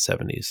stuff out of the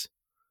 70s.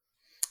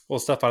 Well,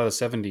 stuff out of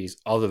the 70s,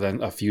 other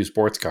than a few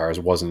sports cars,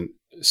 wasn't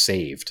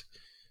saved.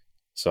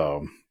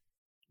 So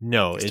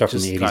no, it stuff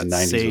just in the 80s got and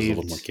 90s saved was a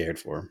little more cared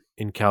for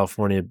in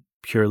California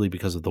purely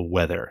because of the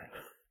weather.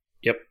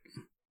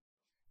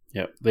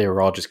 Yep. They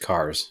were all just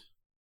cars.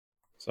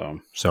 So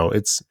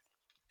it's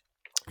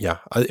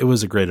it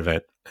was a great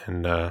event,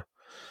 and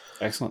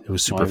excellent. It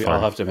was super fun.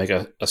 I'll have to make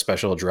a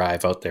special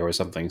drive out there or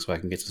something so I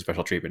can get some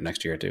special treatment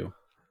next year too.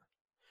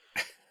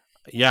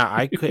 Yeah,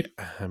 I could.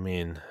 I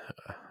mean,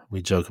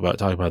 we joke about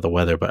talking about the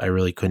weather, but I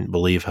really couldn't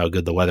believe how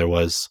good the weather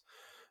was.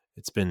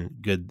 It's been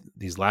good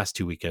these last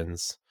 2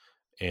 weekends,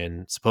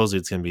 and supposedly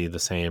it's going to be the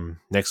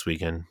same next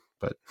weekend.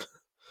 But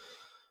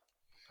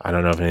I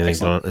don't know if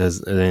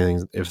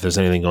if there's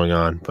anything going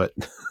on. But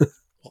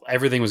well,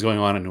 everything was going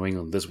on in New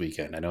England this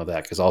weekend. I know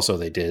that because also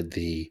they did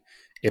in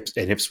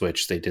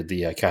Ipswich. They did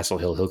the Castle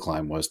Hill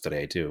climb was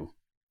today too.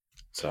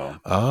 So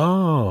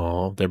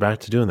they're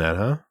back to doing that,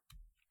 huh?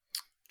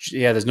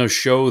 Yeah, there's no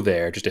show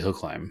there, just a hill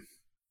climb,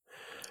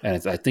 and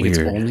I think Weird.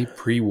 It's only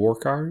pre-war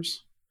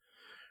cars.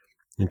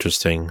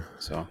 Interesting.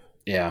 So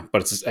yeah,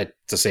 but it's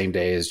the same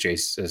day as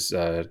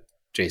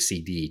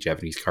JCD,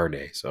 Japanese Car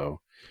Day.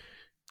 So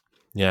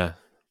yeah,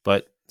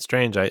 but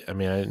strange. I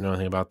mean, I didn't know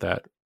anything about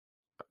that.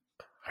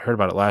 I heard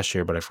about it last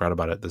year, but I forgot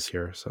about it this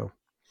year. So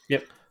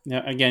yep.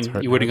 Yeah. Again,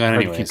 you wouldn't have gone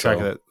anyway. Keep track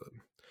of that.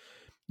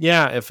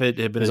 Yeah, if it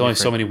had been. There's only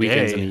so many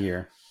weekends in a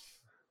year.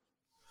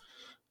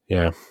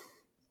 Yeah.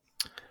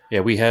 Yeah,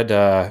 we had.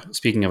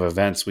 Speaking of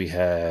events, we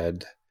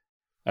had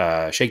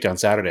Shakedown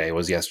Saturday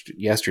was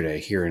yesterday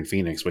here in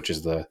Phoenix, which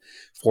is the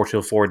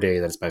 4-till-4 day.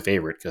 That's my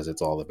favorite because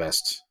it's all the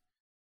best.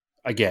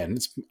 Again,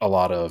 it's a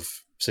lot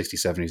of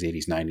 60s, 70s,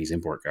 80s, 90s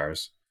import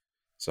cars.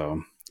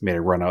 So made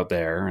a run out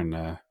there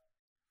and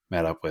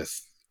met up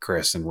with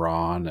Chris and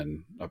Ron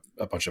and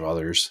a bunch of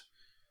others.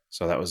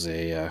 So that was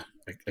a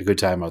good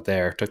time out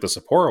there. Took the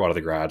Sapporo out of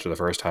the garage for the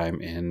first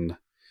time in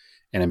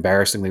an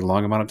embarrassingly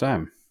long amount of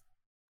time.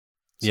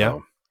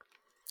 So,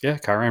 yeah,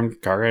 car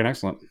ran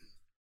excellent,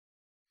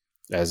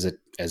 as it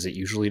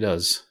usually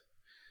does.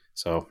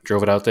 So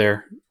drove it out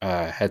there.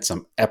 Had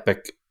some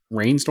epic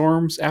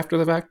rainstorms after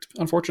the fact,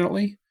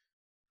 unfortunately,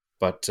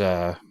 but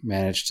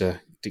managed to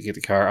get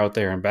the car out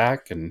there and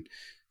back. And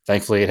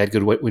thankfully, it had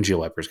good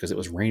windshield wipers because it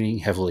was raining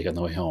heavily on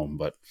the way home.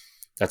 But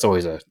that's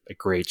always a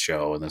great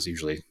show, and there's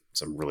usually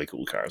some really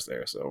cool cars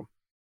there. So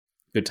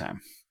good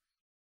time,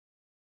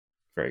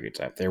 very good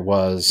time. There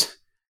was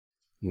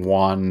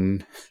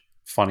one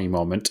funny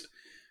moment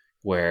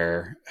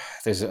where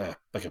there's a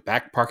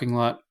back parking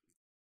lot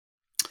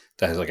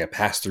that has like a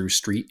pass-through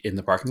street in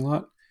the parking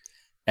lot,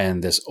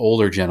 and this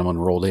older gentleman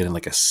rolled in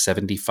like a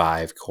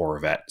 75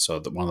 Corvette.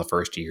 So one of the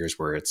first years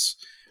where it's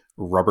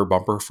rubber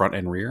bumper front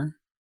and rear,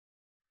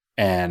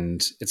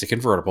 and it's a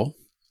convertible,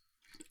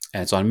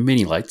 and it's on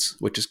mini lights,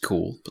 which is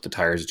cool, but the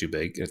tires are too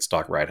big. It's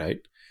stock ride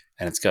height,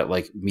 and it's got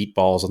like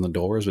meatballs on the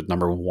doors with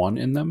number 1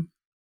 in them,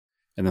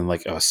 and then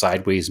like a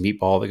sideways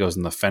meatball that goes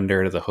in the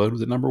fender to the hood with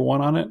the number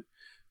 1 on it,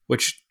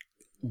 which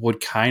would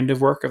kind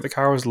of work if the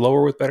car was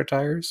lower with better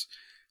tires.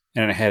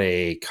 And it had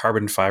a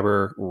carbon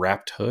fiber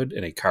wrapped hood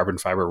and a carbon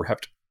fiber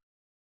wrapped,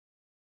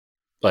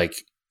 like,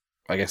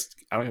 I guess,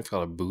 I don't know if it's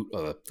called a boot,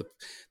 or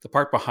the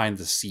part behind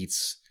the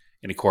seats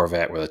in a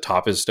Corvette where the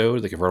top is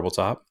stowed, the convertible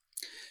top,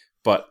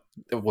 but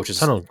which is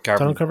tonneau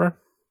cover.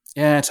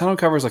 Yeah, tonneau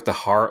cover is like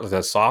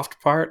the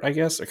soft part, I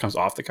guess. It comes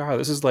off the car.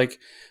 This is like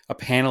a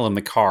panel in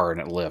the car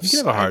and it lifts. You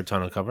can have a hard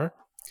tonneau cover.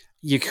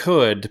 You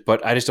could,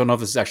 but I just don't know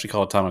if this is actually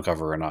called a tonneau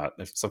cover or not.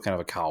 It's some kind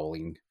of a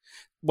cowling.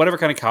 Whatever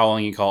kind of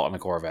cowling you call it on a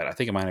Corvette. I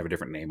think it might have a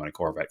different name on a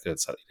Corvette because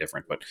it's slightly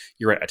different. But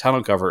you're right. A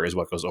tonneau cover is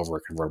what goes over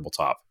a convertible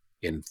top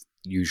in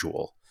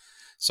usual.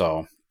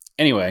 So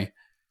anyway,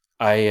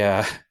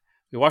 we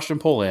watched him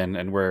pull in,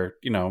 and we're,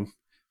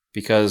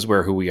 because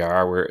we're who we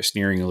are, we're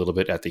sneering a little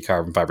bit at the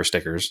carbon fiber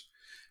stickers.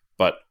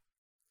 But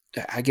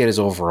I get his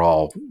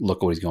overall look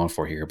at what he's going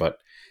for here. But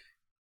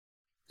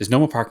there's no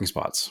more parking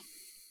spots.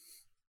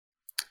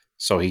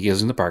 So he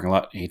goes in the parking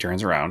lot, and he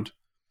turns around,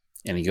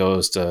 and he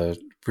goes to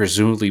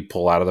presumably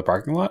pull out of the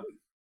parking lot.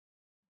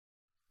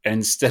 And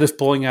instead of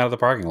pulling out of the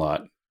parking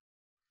lot,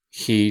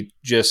 he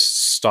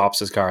just stops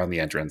his car in the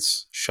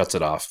entrance, shuts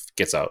it off,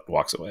 gets out,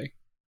 walks away.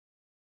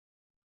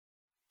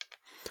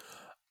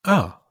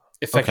 Oh.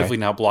 Effectively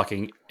now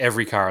blocking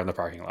every car in the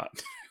parking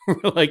lot.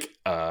 We're like,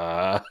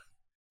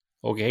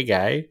 okay,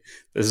 guy,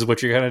 this is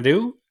what you're going to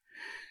do?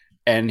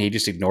 And he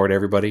just ignored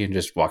everybody and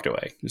just walked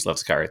away. Just left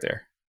his car right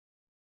there.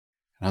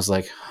 And I was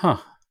like, huh.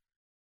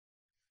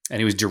 And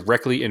he was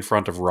directly in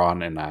front of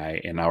Ron and I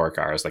in our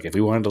cars. Like, if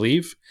we wanted to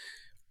leave,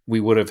 we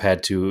would have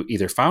had to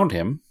either found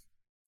him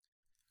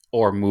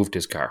or moved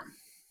his car.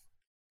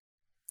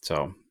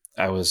 So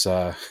I was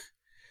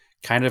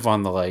kind of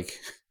on the like,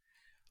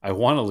 I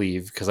want to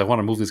leave because I want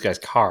to move this guy's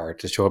car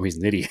to show him he's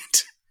an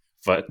idiot.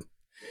 But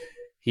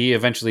he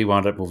eventually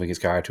wound up moving his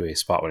car to a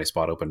spot when a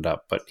spot opened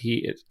up. But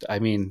I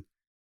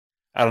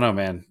don't know,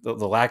 man. The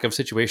lack of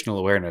situational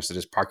awareness to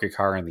just park your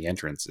car in the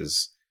entrance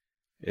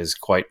is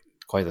quite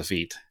the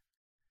feat.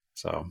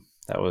 So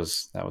that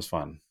was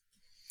fun.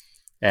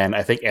 And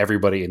I think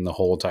everybody in the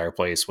whole entire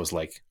place was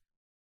like,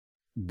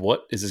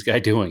 what is this guy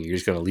doing? You're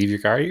just going to leave your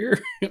car here?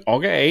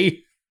 Okay.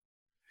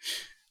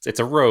 It's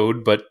a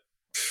road, but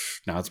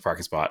now it's a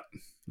parking spot.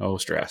 No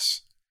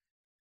stress.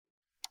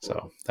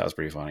 So that was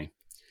pretty funny.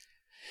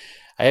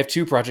 I have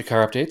 2 project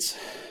car updates.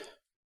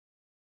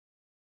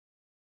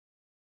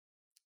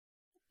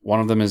 One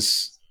of them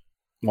is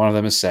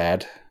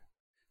sad.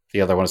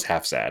 The other one is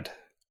half sad.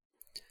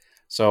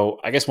 So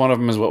I guess one of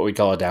them is what we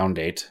call a down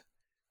date.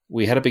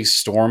 We had a big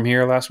storm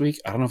here last week.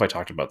 I don't know if I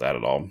talked about that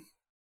at all.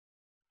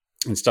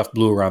 And stuff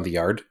blew around the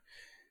yard,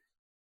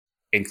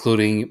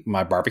 including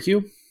my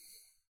barbecue.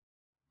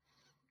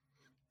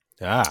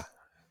 Ah.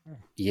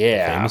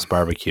 Yeah. Famous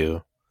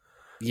barbecue.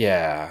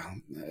 Yeah.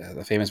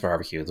 The famous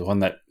barbecue. The one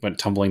that went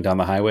tumbling down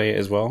the highway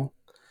as well.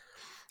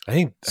 I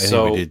think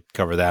we did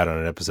cover that on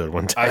an episode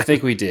one time. I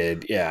think we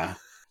did, yeah.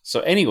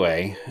 So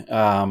anyway,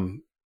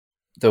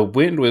 the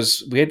wind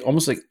we had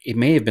almost like, it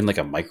may have been like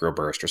a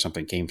microburst or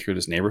something came through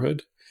this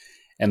neighborhood.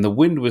 And the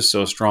wind was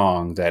so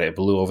strong that it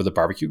blew over the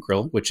barbecue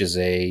grill, which is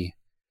a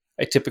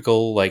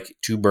typical like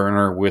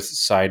 2-burner with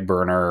side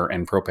burner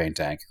and propane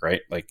tank,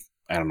 right? Like,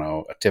 I don't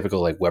know, a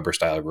typical like Weber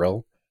style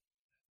grill.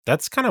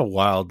 That's kind of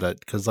wild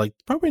because like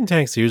propane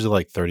tanks are usually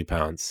like 30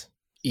 pounds.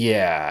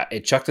 Yeah,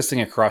 it chucked this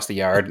thing across the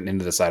yard and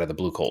into the side of the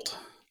Blue Colt.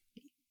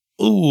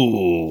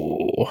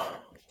 Ooh.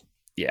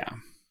 Yeah.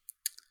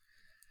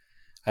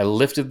 I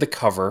lifted the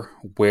cover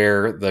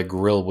where the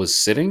grill was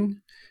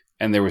sitting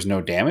and there was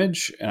no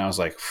damage. And I was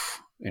like,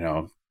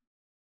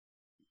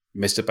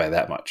 missed it by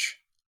that much.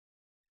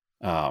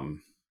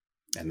 And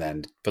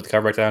then put the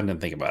cover back down and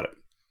didn't think about it.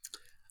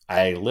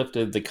 I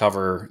lifted the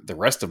cover the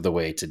rest of the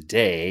way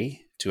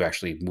today to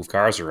actually move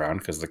cars around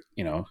because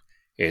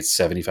It's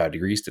 75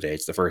 degrees today.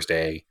 It's the first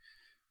day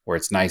where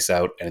it's nice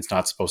out, and it's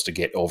not supposed to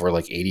get over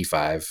like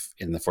 85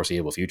 in the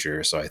foreseeable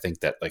future. So I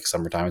think that like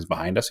summertime is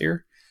behind us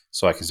here,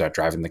 so I can start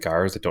driving the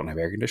cars that don't have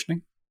air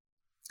conditioning.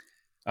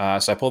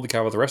 So I pulled the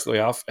cover the rest of the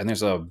way off, and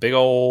there's a big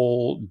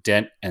old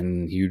dent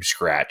and huge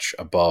scratch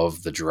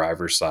above the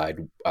driver's side,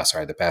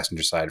 the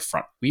passenger side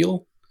front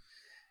wheel,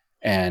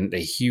 and a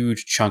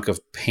huge chunk of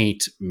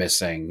paint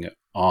missing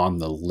on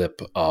the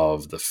lip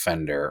of the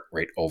fender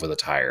right over the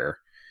tire.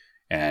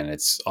 And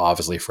it's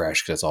obviously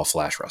fresh because it's all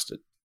flash rusted.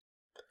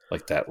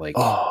 Like that, like,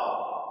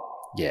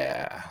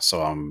 yeah.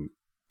 So I'm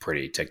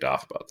pretty ticked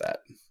off about that.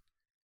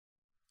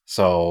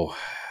 So,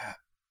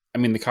 I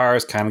mean, the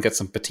car's kind of got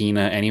some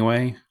patina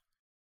anyway.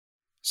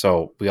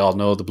 So we all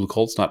know the Blue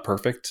Colt's not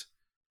perfect,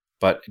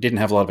 but it didn't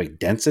have a lot of like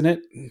dents in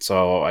it.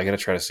 So I got to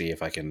try to see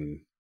if I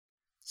can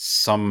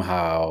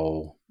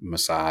somehow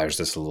massage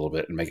this a little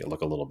bit and make it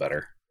look a little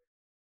better.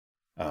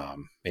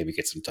 Maybe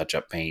get some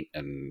touch-up paint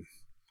and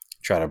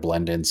try to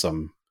blend in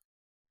some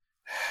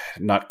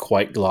not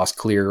quite gloss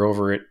clear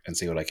over it and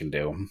see what I can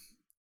do.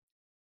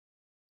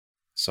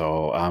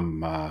 So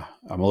I'm a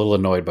little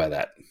annoyed by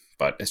that,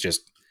 but it's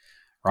just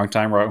wrong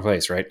time, wrong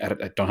place, right?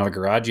 I don't have a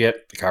garage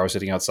yet. The car was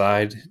sitting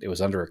outside. It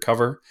was under a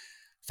cover.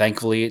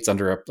 Thankfully, it's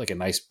under a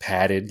nice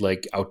padded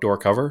like outdoor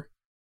cover.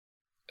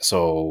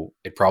 So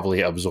it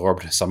probably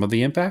absorbed some of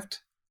the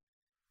impact.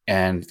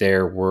 And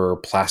there were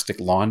plastic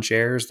lawn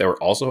chairs that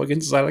were also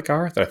against the side of the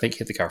car that I think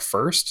hit the car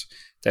first.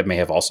 That may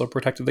have also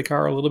protected the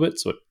car a little bit.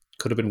 So it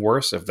could have been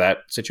worse if that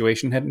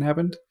situation hadn't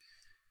happened.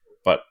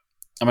 But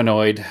I'm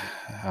annoyed.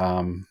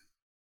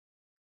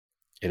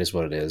 It is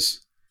what it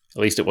is.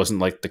 At least it wasn't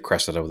like the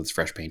Cressida with its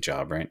fresh paint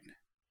job, right?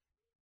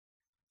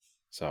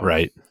 So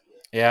Right.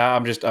 Yeah,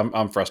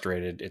 I'm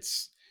frustrated.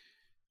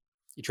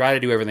 You try to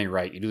do everything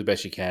right. You do the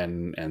best you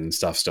can, and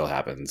stuff still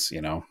happens,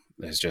 you know?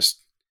 There's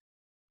just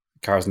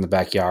cars in the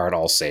backyard,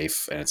 all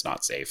safe, and it's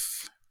not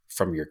safe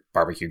from your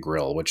barbecue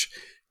grill, which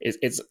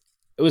it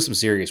was some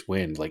serious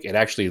wind. Like, it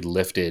actually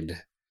lifted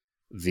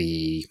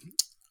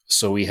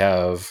so we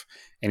have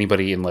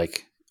anybody in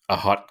like a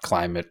hot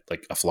climate,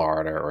 like a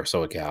Florida or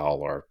SoCal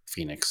or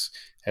Phoenix,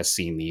 has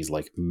seen these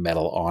like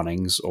metal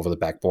awnings over the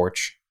back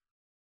porch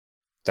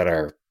that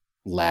are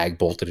lag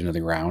bolted into the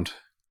ground.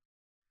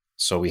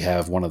 So we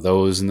have one of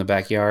those in the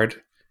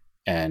backyard,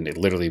 and it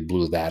literally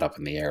blew that up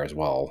in the air as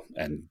well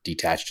and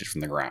detached it from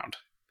the ground.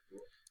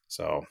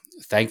 So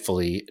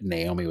thankfully,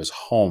 Naomi was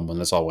home when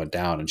this all went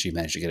down, and she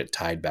managed to get it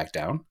tied back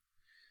down.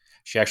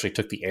 She actually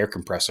took the air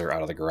compressor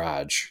out of the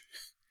garage,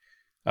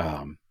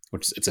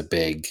 which it's a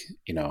big,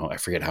 I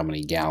forget how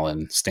many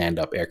gallon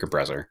stand-up air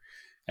compressor,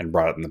 and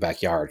brought it in the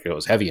backyard because it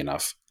was heavy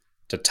enough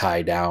to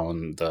tie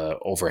down the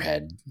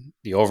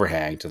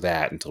overhang to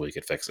that until we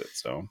could fix it.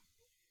 So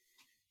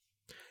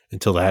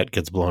until that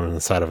gets blown in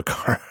the side of a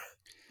car.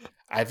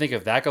 I think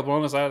if that got blown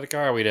on the side of the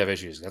car, we'd have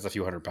issues. That's a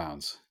few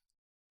 $100.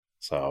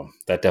 So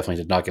that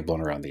definitely did not get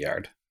blown around the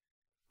yard.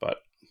 But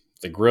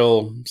the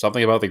grill,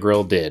 something about the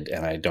grill did,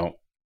 and I don't,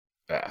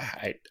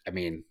 I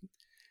mean,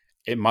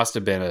 it must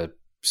have been a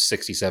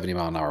 60, 70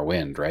 mile an hour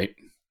wind, right?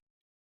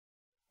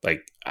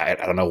 Like, I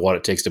don't know what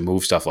it takes to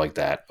move stuff like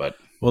that, but.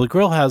 Well, the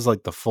grill has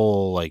like the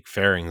full like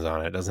fairings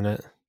on it, doesn't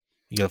it?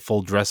 You got a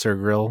full dresser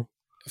grill.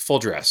 Full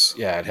dress.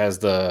 Yeah, it has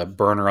the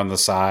burner on the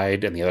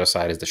side, and the other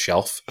side is the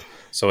shelf.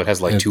 So it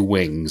has like two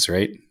wings,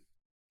 right?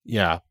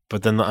 Yeah,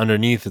 but then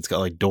underneath it's got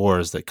like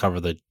doors that cover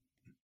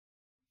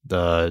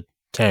the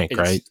tank,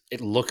 right?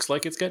 It looks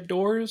like it's got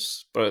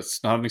doors, but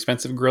it's not an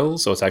expensive grill,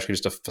 so it's actually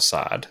just a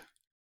facade.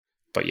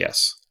 But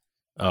yes.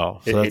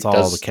 Oh, so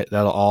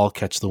that'll all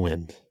catch the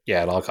wind.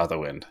 Yeah, it all caught the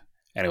wind.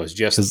 And it was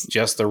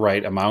just the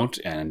right amount,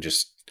 and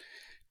just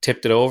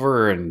tipped it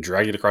over and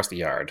dragged it across the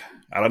yard.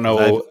 I don't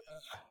know.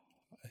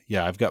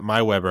 I've got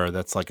my Weber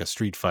that's like a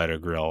Street Fighter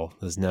grill.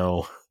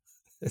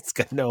 It's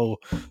got no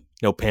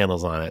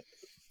panels on it.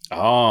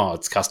 Oh,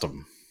 it's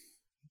custom.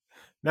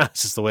 No,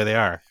 it's just the way they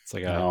are. It's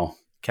like a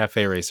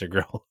cafe racer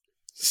grill.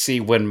 See,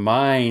 when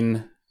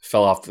mine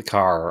fell off the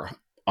car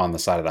on the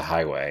side of the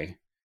highway,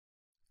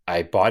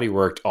 I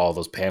bodyworked all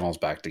those panels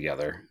back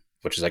together,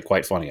 which is like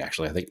quite funny,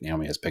 actually. I think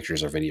Naomi has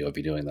pictures or video of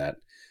me doing that.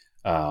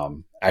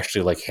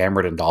 Actually, like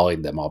hammered and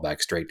dollied them all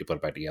back straight to put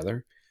it back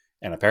together.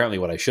 And apparently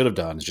what I should have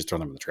done is just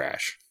thrown them in the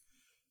trash.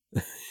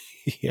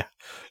 Yeah.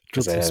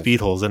 Put some speed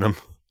holes in them.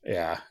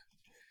 Yeah.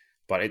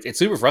 But it's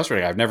super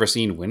frustrating. I've never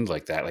seen wind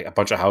like that. Like, a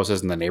bunch of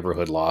houses in the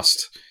neighborhood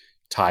lost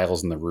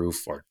tiles in the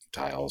roof, or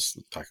tiles,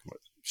 I'm talking about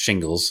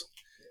shingles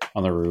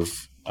on the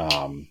roof.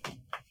 A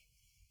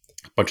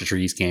bunch of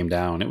trees came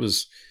down. It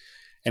was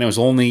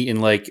only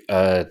in like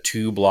a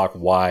 2-block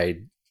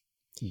wide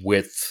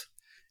width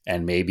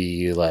and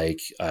maybe like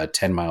a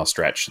 10-mile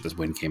stretch that this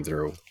wind came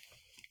through.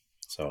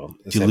 So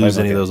did you lose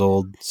any of those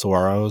old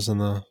Saguaros in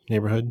the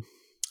neighborhood?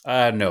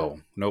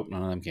 No. Nope,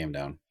 none of them came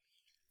down.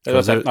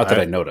 Not that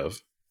I know of.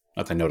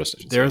 Not that I noticed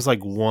it. There's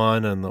like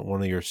one on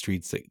one of your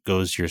streets that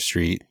goes to your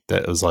street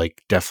that was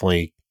like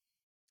definitely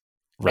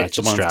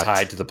ratchet strapped.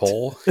 Tied to the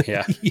pole.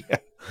 Yeah. Yeah.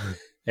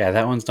 Yeah,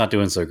 that one's not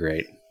doing so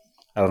great.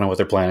 I don't know what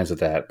their plan is with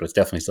that, but it's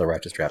definitely still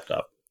ratchet strapped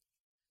up.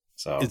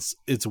 So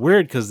it's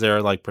weird because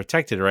they're like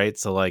protected, right?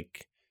 So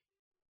like,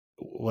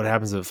 what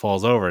happens if it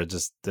falls over? It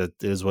just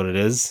that is what it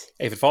is.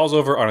 if it falls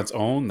over on its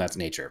own, that's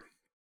nature.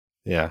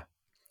 Yeah.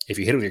 If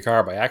you hit it with your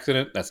car by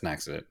accident, that's an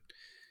accident.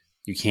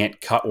 You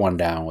can't cut one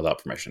down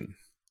without permission.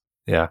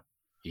 Yeah.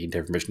 You need to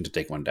have permission to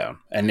take one down.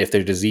 And if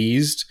they're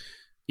diseased,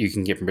 you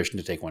can get permission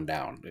to take one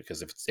down.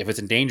 Because if it's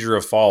in danger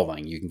of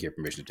falling, you can get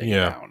permission to take it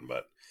down.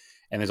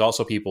 And there's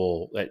also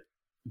people that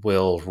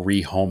will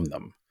rehome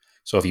them.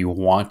 So if you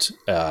want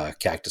a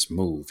cactus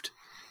moved,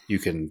 you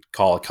can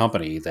call a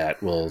company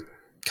that will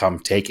come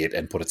take it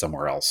and put it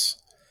somewhere else.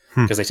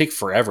 Because they take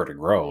forever to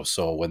grow.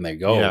 So when they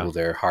go,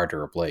 they're hard to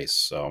replace.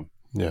 So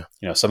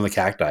some of the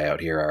cacti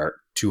out here are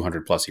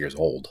 200 plus years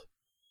old.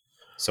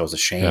 So it's a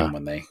shame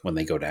when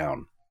they go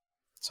down.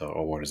 So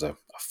what is a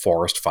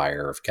forest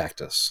fire of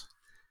cactus?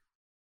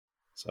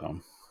 So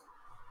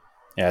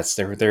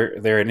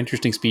they're an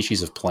interesting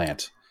species of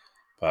plant.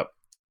 But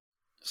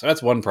so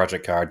that's one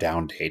project car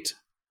down date.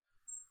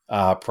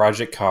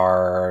 Project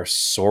car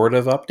sort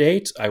of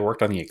update. I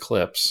worked on the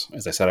Eclipse,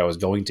 as I said I was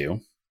going to.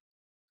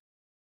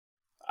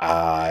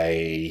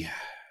 I'm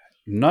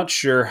not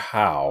sure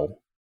how,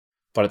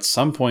 but at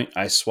some point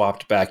I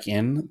swapped back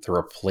in the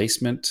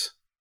replacement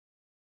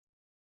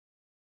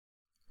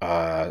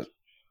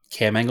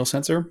cam angle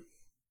sensor.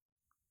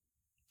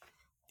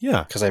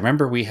 Yeah. Because I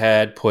remember we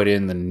had put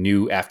in the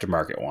new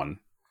aftermarket one.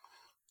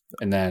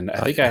 And then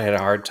I think I had a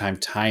hard time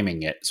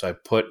timing it. So I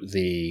put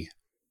the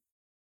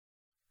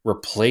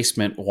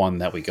replacement one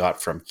that we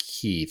got from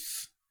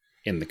Keith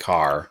in the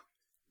car.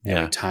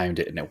 And we timed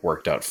it and it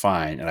worked out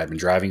fine. And I've been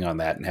driving on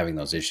that and having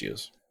those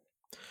issues.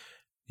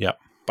 Yeah.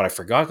 But I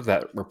forgot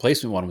that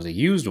replacement one was a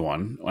used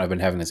one. I've been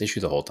having this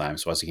issue the whole time.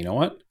 So I was like, you know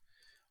what?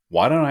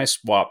 Why don't I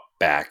swap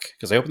back?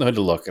 Because I opened the hood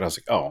to look and I was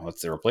like, oh,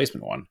 that's the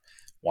replacement one.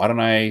 Why don't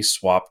I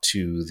swap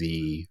to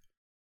the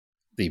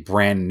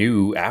brand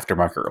new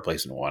aftermarket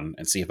replacement one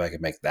and see if I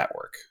can make that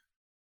work?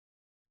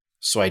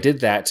 So I did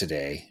that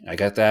today. I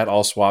got that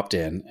all swapped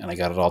in and I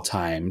got it all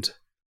timed,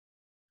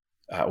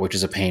 which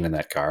is a pain in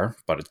that car,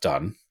 but it's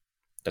done.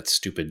 That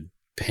stupid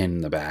pin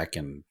in the back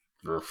and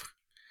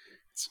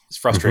it's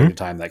frustrating to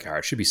time that car.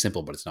 It should be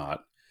simple, but it's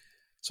not.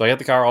 So I got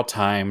the car all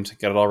timed,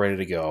 got it all ready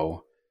to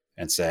go,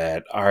 and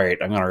said, all right,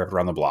 I'm going to rip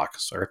around the block.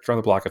 So I ripped around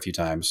the block a few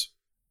times.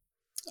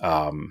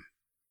 And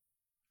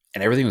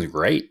everything was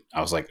great.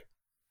 I was like,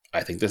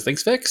 I think this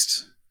thing's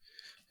fixed.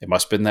 It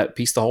must have been that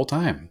piece the whole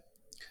time.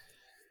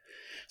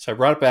 So I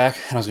brought it back,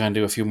 and I was going to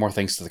do a few more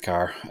things to the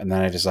car, and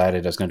then I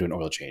decided I was going to do an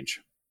oil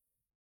change.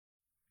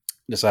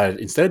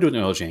 Decided instead of doing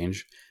an oil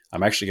change,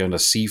 I'm actually going to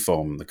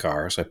seafoam the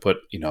car. So I put,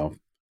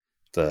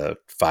 the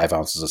 5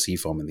 ounces of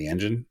seafoam in the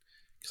engine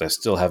because I'm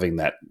still having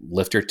that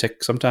lifter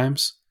tick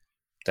sometimes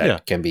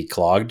that can be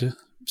clogged.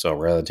 So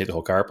rather than take the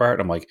whole car apart,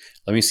 I'm like,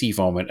 let me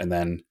seafoam it. And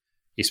then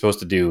you're supposed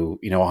to do,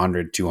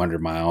 100,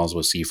 200 miles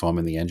with seafoam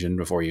in the engine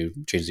before you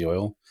change the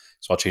oil.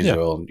 So I'll change the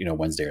oil,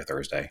 Wednesday or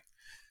Thursday.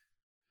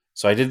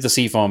 So I did the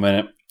seafoam in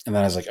it. And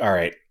then I was like, all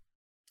right,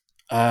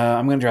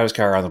 I'm going to drive this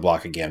car around the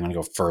block again. I'm going to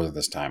go further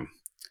this time.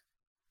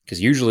 Because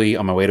usually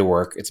on my way to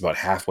work, it's about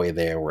halfway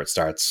there where it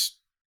starts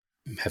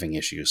having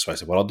issues. So I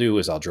said, what I'll do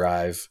is I'll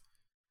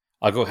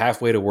go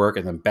halfway to work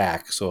and then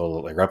back. So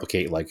it'll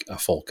replicate like a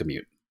full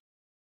commute.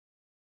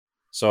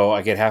 So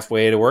I get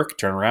halfway to work,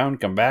 turn around,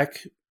 come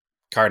back.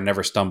 Car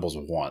never stumbles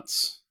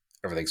once.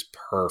 Everything's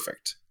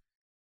perfect.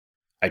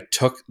 I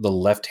took the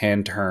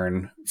left-hand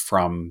turn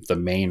from the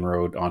main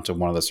road onto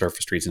one of the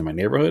surface streets in my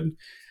neighborhood,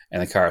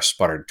 and the car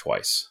sputtered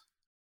twice.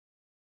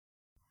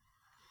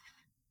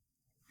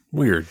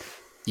 Weird.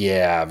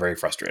 Yeah, very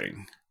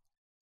frustrating.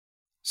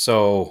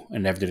 So I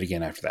never did it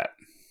again after that.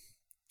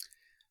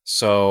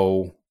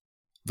 So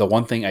the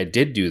one thing I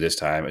did do this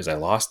time is I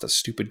lost the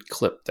stupid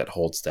clip that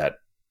holds that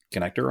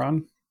connector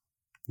on.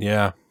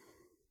 Yeah.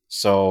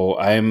 So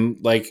I'm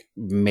like,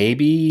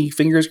 maybe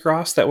fingers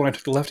crossed that when I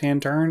took the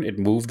left-hand turn, it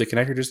moved the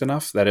connector just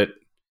enough that it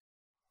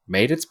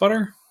made it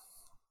sputter.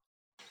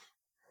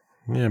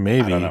 Yeah,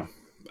 maybe.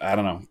 I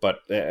don't know. But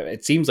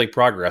it seems like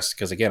progress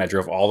because, again, I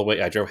drove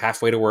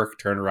halfway to work,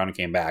 turned around and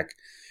came back,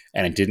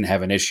 and it didn't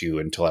have an issue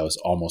until I was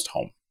almost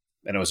home.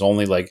 And it was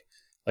only like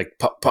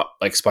pop, pop,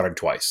 like sputtered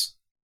twice.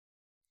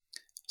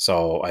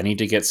 So I need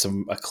to get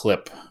a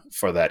clip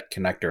for that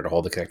connector to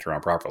hold the connector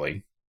on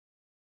properly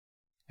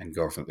and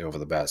go over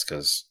the best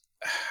because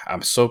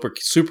I'm super,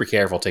 super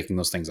careful taking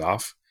those things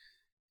off.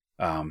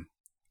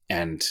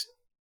 And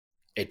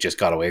it just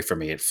got away from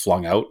me. It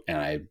flung out and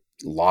I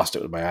lost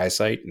it with my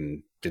eyesight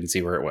and didn't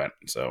see where it went.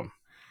 So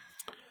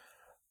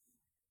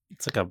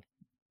it's like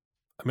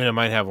I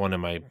might have one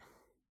in my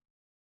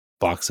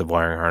box of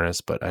wiring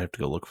harness, but I have to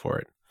go look for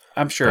it.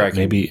 I'm sure I can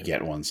maybe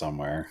get one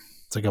somewhere.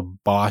 It's like a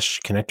Bosch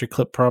connector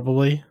clip,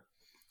 probably.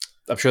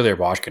 I'm sure they're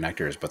Bosch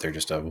connectors, but they're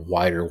just a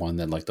wider one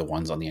than like the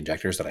ones on the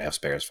injectors that I have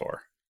spares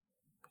for.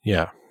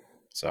 Yeah.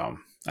 So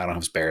I don't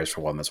have spares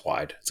for one that's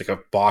wide. It's like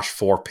a Bosch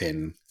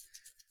 4-pin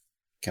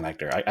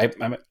connector.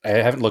 I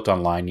haven't looked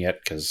online yet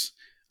because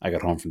I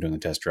got home from doing the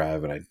test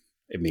drive and I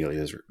immediately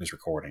was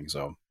recording.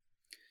 So,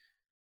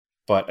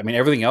 But I mean,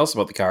 everything else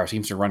about the car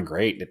seems to run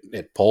great.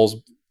 It pulls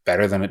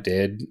better than it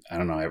did. I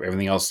don't know.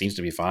 Everything else seems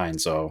to be fine.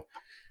 So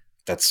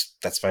that's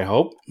my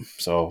hope.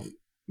 So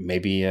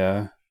maybe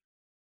a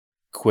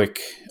quick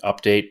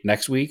update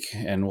next week,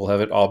 and we'll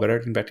have it all better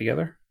and back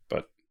together.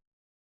 But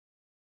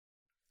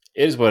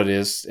it is what it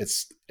is.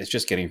 It's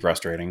just getting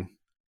frustrating.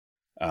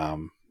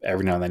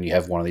 Every now and then you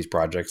have one of these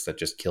projects that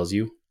just kills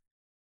you,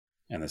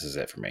 and this is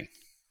it for me.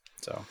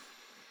 So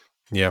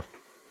yeah,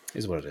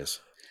 is what it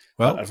is.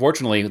 Well,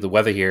 unfortunately, the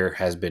weather here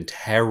has been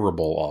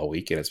terrible all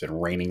week, and it's been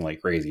raining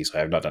like crazy, so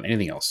I have not done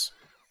anything else.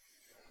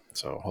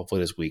 So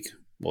hopefully this week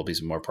will be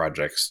some more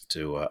projects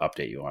to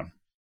update you on.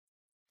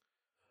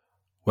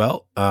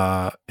 Well,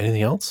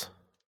 anything else?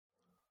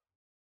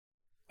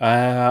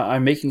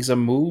 I'm making some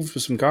moves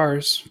with some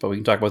cars, but we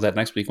can talk about that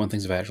next week when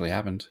things have actually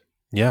happened.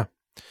 Yeah.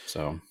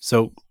 So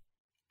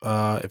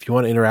if you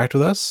want to interact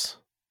with us,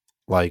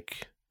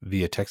 like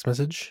via text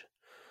message,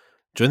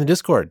 join the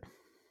Discord.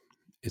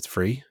 It's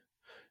free.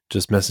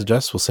 Just message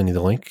us. We'll send you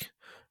the link.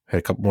 Had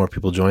a couple more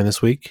people join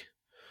this week.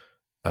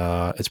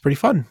 It's pretty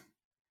fun.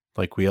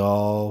 Like we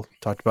all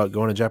talked about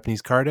going to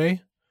Japanese Car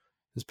Day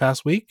this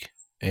past week,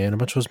 and a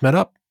bunch of us met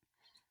up.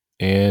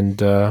 And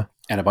a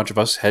bunch of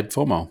us had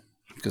FOMO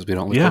because we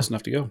don't live close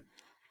enough to go.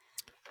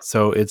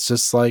 So it's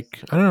just like,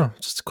 I don't know,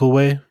 just a cool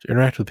way to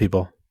interact with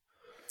people.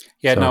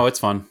 Yeah, no, it's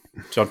fun.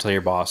 Don't tell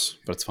your boss,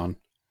 but it's fun.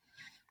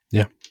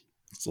 Yeah.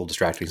 It's a little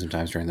distracting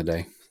sometimes during the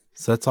day.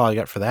 So that's all I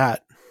got for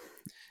that.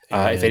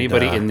 If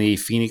anybody in the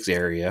Phoenix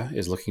area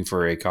is looking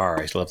for a car,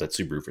 I still have that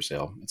Subaru for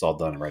sale. It's all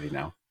done and ready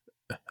now.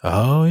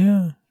 Oh,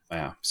 yeah.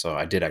 Yeah. So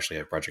I did actually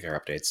have project car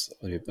updates.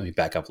 Let me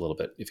back up a little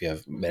bit if you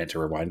have a minute to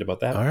rewind about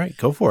that. All right.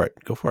 Go for it.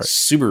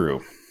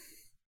 Subaru.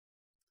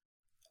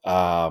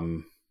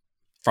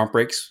 Front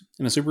brakes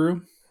in the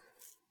Subaru.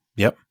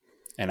 Yep.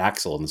 And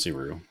axle in the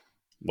Subaru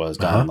was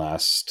done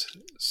last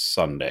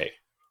Sunday.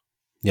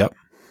 Yep.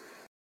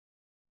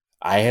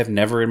 I have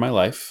never in my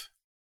life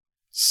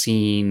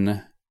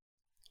seen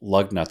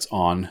lug nuts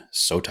on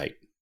so tight.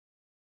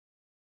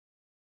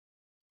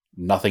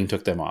 Nothing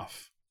took them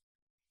off.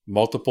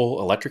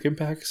 Multiple electric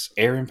impacts,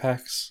 air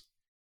impacts,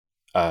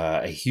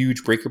 a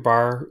huge breaker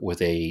bar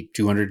with a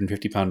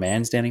 250-pound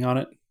man standing on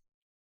it.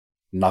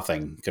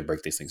 Nothing could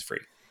break these things free.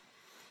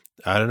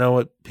 I don't know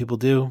what people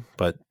do,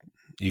 but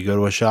you go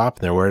to a shop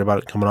and they're worried about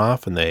it coming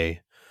off, and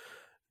they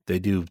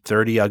do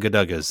 30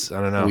 ugga-duggas.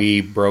 I don't know.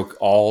 We broke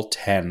all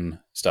 10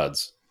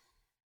 studs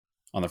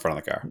on the front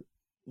of the car.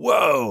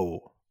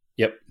 Whoa.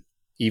 Yep.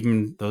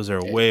 Even those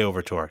are way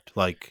over torqued.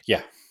 Like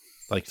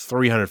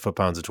 300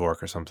 foot-pounds of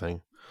torque or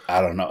something. I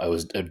don't know. It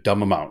was a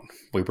dumb amount.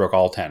 We broke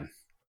all 10.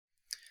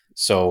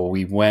 So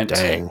we went.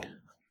 Dang.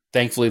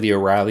 Thankfully, the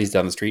O'Reilly's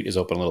down the street is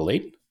open a little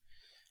late.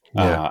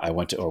 Yeah. I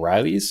went to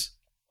O'Reilly's.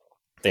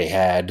 They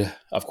had,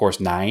 of course,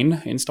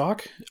 9 in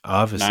stock.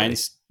 Obviously.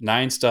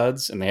 9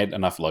 studs, and they had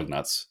enough lug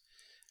nuts.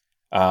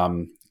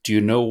 Do you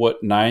know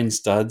what 9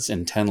 studs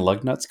and 10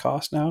 lug nuts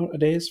cost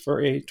nowadays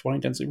for a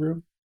 2010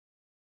 Subaru?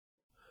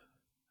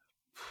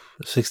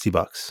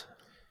 $60.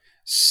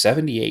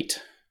 $78.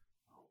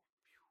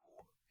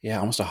 Yeah,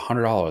 almost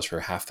 $100 for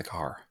half the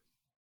car.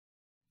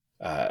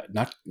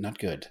 Not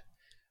good.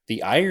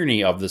 The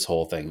irony of this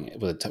whole thing,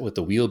 with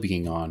the wheel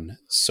being on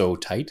so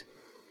tight,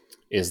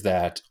 is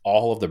that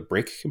all of the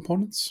brake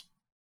components,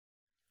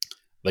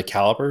 the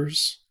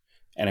calipers,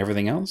 and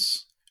everything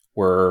else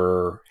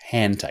were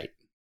hand tight.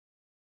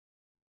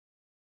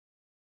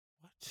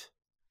 What?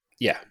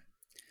 Yeah.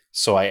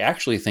 So I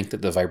actually think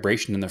that the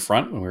vibration in the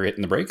front when we were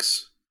hitting the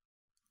brakes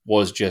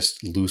was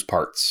just loose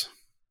parts.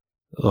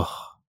 Ugh.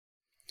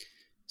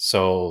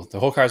 So the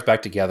whole car's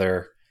back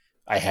together.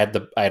 I had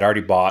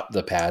already bought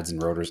the pads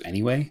and rotors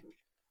anyway,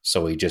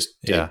 so we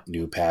just did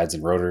new pads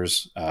and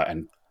rotors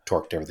and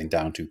torqued everything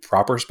down to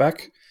proper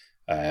spec.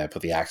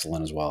 Put the axle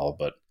in as well,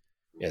 but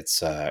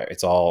it's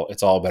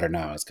all better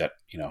now. It's got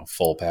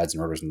full pads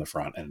and rotors in the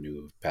front and a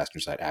new passenger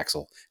side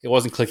axle. It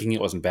wasn't clicking,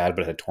 it wasn't bad,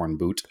 but it had torn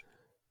boot.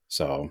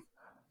 So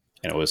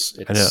it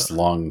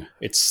slung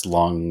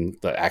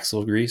the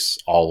axle grease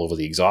all over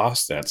the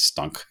exhaust, and it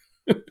stunk.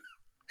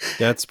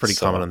 That's pretty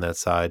common on that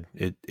side.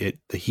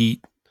 The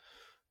heat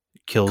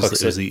kills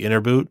it. Was the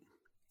inner boot?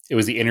 It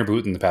was the inner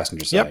boot and the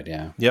passenger side,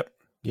 yeah. Yep.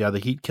 Yeah, the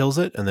heat kills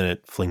it, and then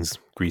it flings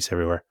grease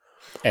everywhere.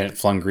 And it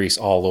flung grease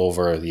all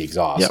over the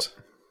exhaust.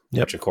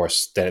 Yep. Which, of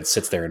course, then it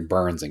sits there and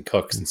burns and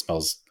cooks and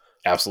smells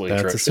absolutely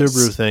atrocious. That's a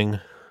Subaru thing.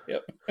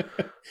 Yep.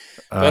 But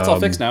that's all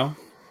fixed now.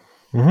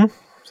 Mm-hmm.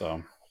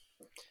 So,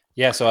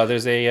 yeah, so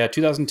there's a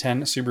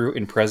 2010 Subaru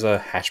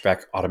Impreza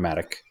hatchback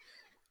automatic.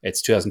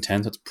 It's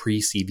 2010, so it's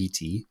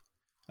pre-CVT.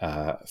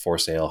 For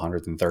sale,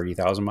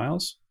 130,000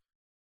 miles.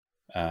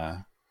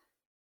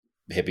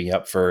 Hit me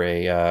up for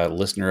a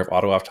listener of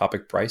Auto Off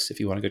Topic price if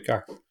you want a good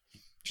car.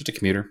 Just a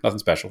commuter, nothing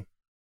special.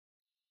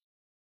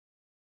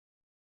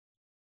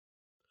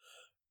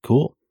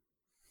 Cool.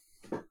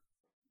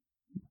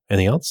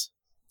 Anything else?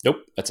 Nope,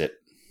 that's it.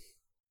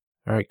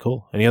 All right,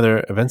 cool. Any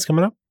other events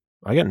coming up?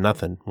 I got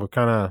nothing. We're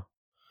kind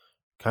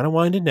of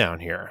winding down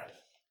here.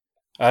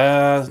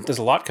 There's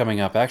a lot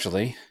coming up,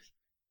 actually.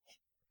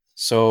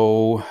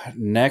 So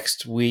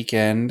next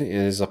weekend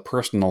is a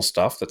personal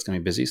stuff that's going to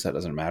be busy, so that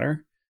doesn't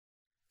matter.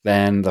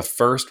 Then the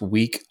first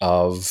week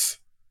of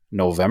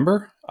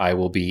November, I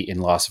will be in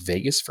Las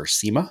Vegas for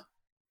SEMA.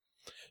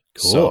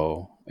 Cool.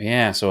 So,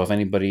 yeah. So if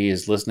anybody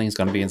is listening, is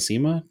going to be in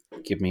SEMA,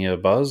 give me a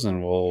buzz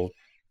and we'll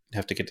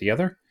have to get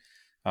together.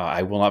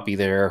 I will not be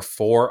there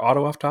for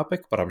Auto Off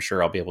Topic, but I'm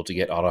sure I'll be able to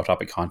get Auto Off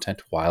Topic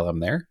content while I'm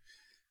there.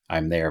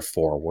 I'm there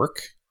for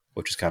work,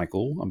 which is kind of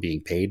cool. I'm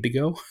being paid to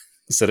go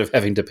instead of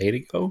having to pay to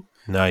go.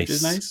 Nice. Which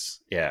is nice.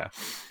 Yeah.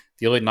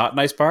 The only not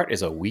nice part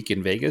is a week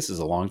in Vegas is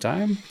a long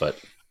time, but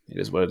it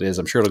is what it is.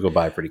 I'm sure it'll go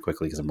by pretty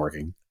quickly because I'm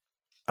working.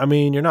 I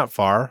mean, you're not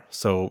far,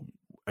 so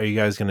are you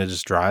guys going to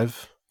just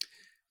drive?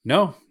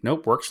 Nope.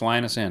 Work's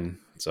flying us in.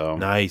 So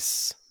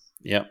Nice.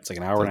 Yep, it's like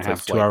an hour and a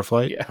half like 2-hour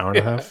flight? Yeah. Hour and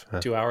a half?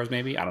 2 hours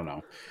maybe? I don't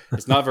know.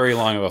 It's not very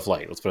long of a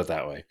flight. Let's put it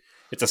that way.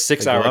 It's a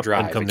 6 They go hour up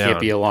drive. and come It can't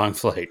down. be a long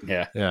flight.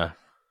 Yeah. Yeah.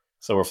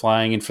 So we're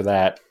flying in for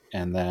that.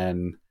 And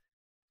then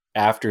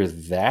after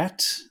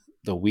that,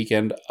 the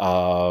weekend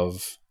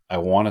of, I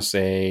want to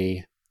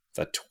say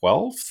the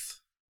 12th.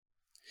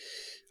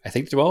 I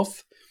think the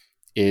 12th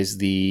is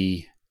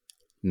the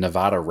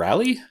Nevada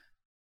Rally,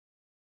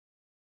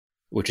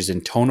 which is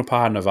in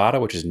Tonopah, Nevada,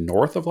 which is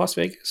north of Las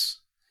Vegas.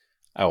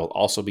 I will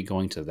also be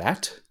going to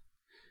that.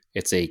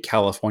 It's a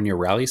California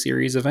Rally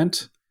Series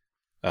event.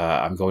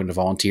 I'm going to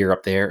volunteer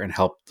up there and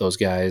help those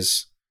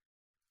guys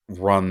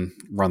run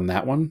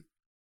that one.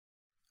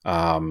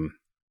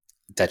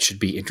 That should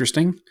be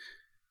interesting.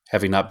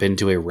 Having not been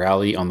to a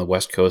rally on the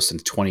West Coast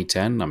since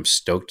 2010, I'm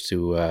stoked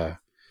to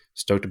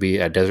be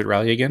at Desert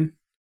Rally again.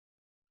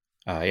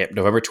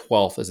 November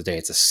 12th is the day.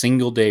 It's a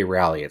single day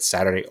rally. It's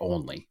Saturday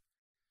only.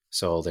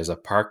 So there's a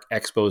park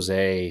expose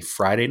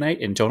Friday night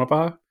in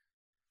Tonopah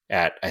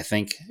at, I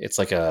think it's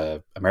like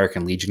a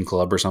American Legion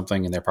Club or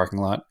something in their parking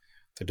lot.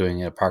 They're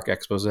doing a park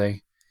expose.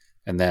 And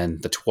then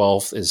the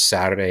 12th is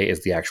Saturday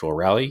is the actual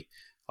rally.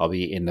 I'll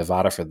be in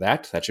Nevada for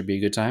that. That should be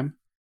a good time.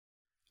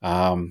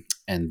 And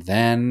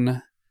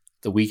then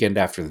the weekend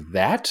after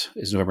that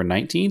is November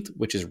 19th,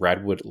 which is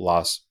Radwood,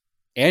 Los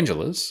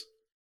Angeles.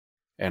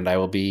 And I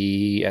will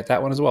be at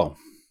that one as well.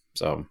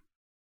 So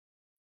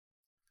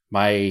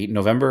my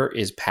November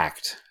is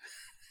packed.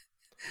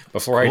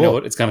 Before I know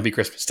it, it's going to be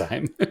Christmas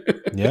time.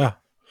 Yeah.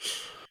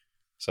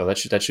 So that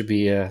should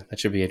be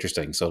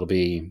interesting. So it'll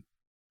be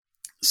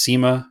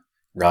SEMA,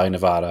 Rally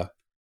Nevada,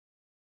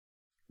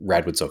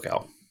 Radwood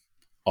SoCal,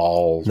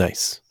 all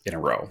Nice in a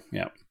row.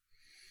 Yeah.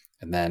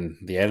 And then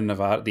the end of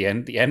Nevada,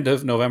 the end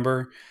of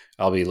November,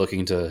 I'll be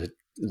looking to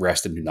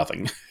rest and do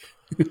nothing.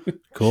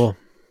 Cool.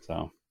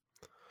 So,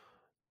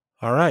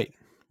 all right.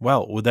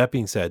 Well, with that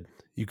being said,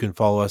 you can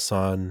follow us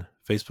on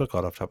Facebook,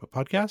 Auto Off Topic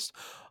Podcast,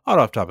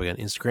 Auto Off Topic on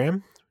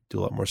Instagram. Do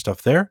a lot more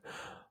stuff there.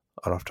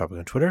 Auto Off Topic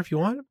on Twitter if you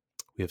want.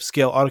 We have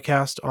Scale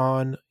Autocast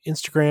on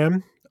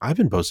Instagram. I've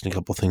been posting a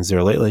couple things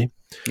there lately.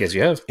 yes,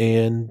 you have.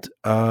 And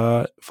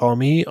follow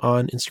me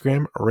on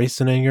Instagram, Race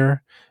and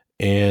Anger.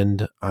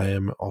 And I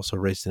am also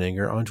Race and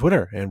Anger on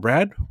Twitter. And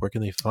Brad, where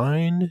can they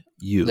find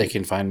you? They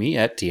can find me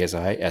at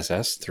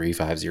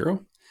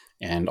TSISS350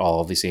 and all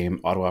of the same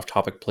Auto Off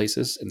Topic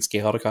places and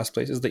Scale Autocast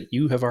places that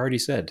you have already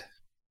said.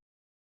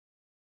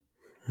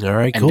 All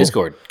right, And cool.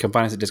 Discord. Come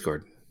find us at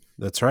Discord.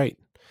 That's right.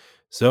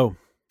 So,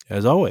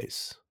 as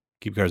always,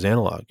 keep cars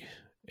analog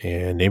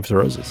and aim for the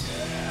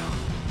roses.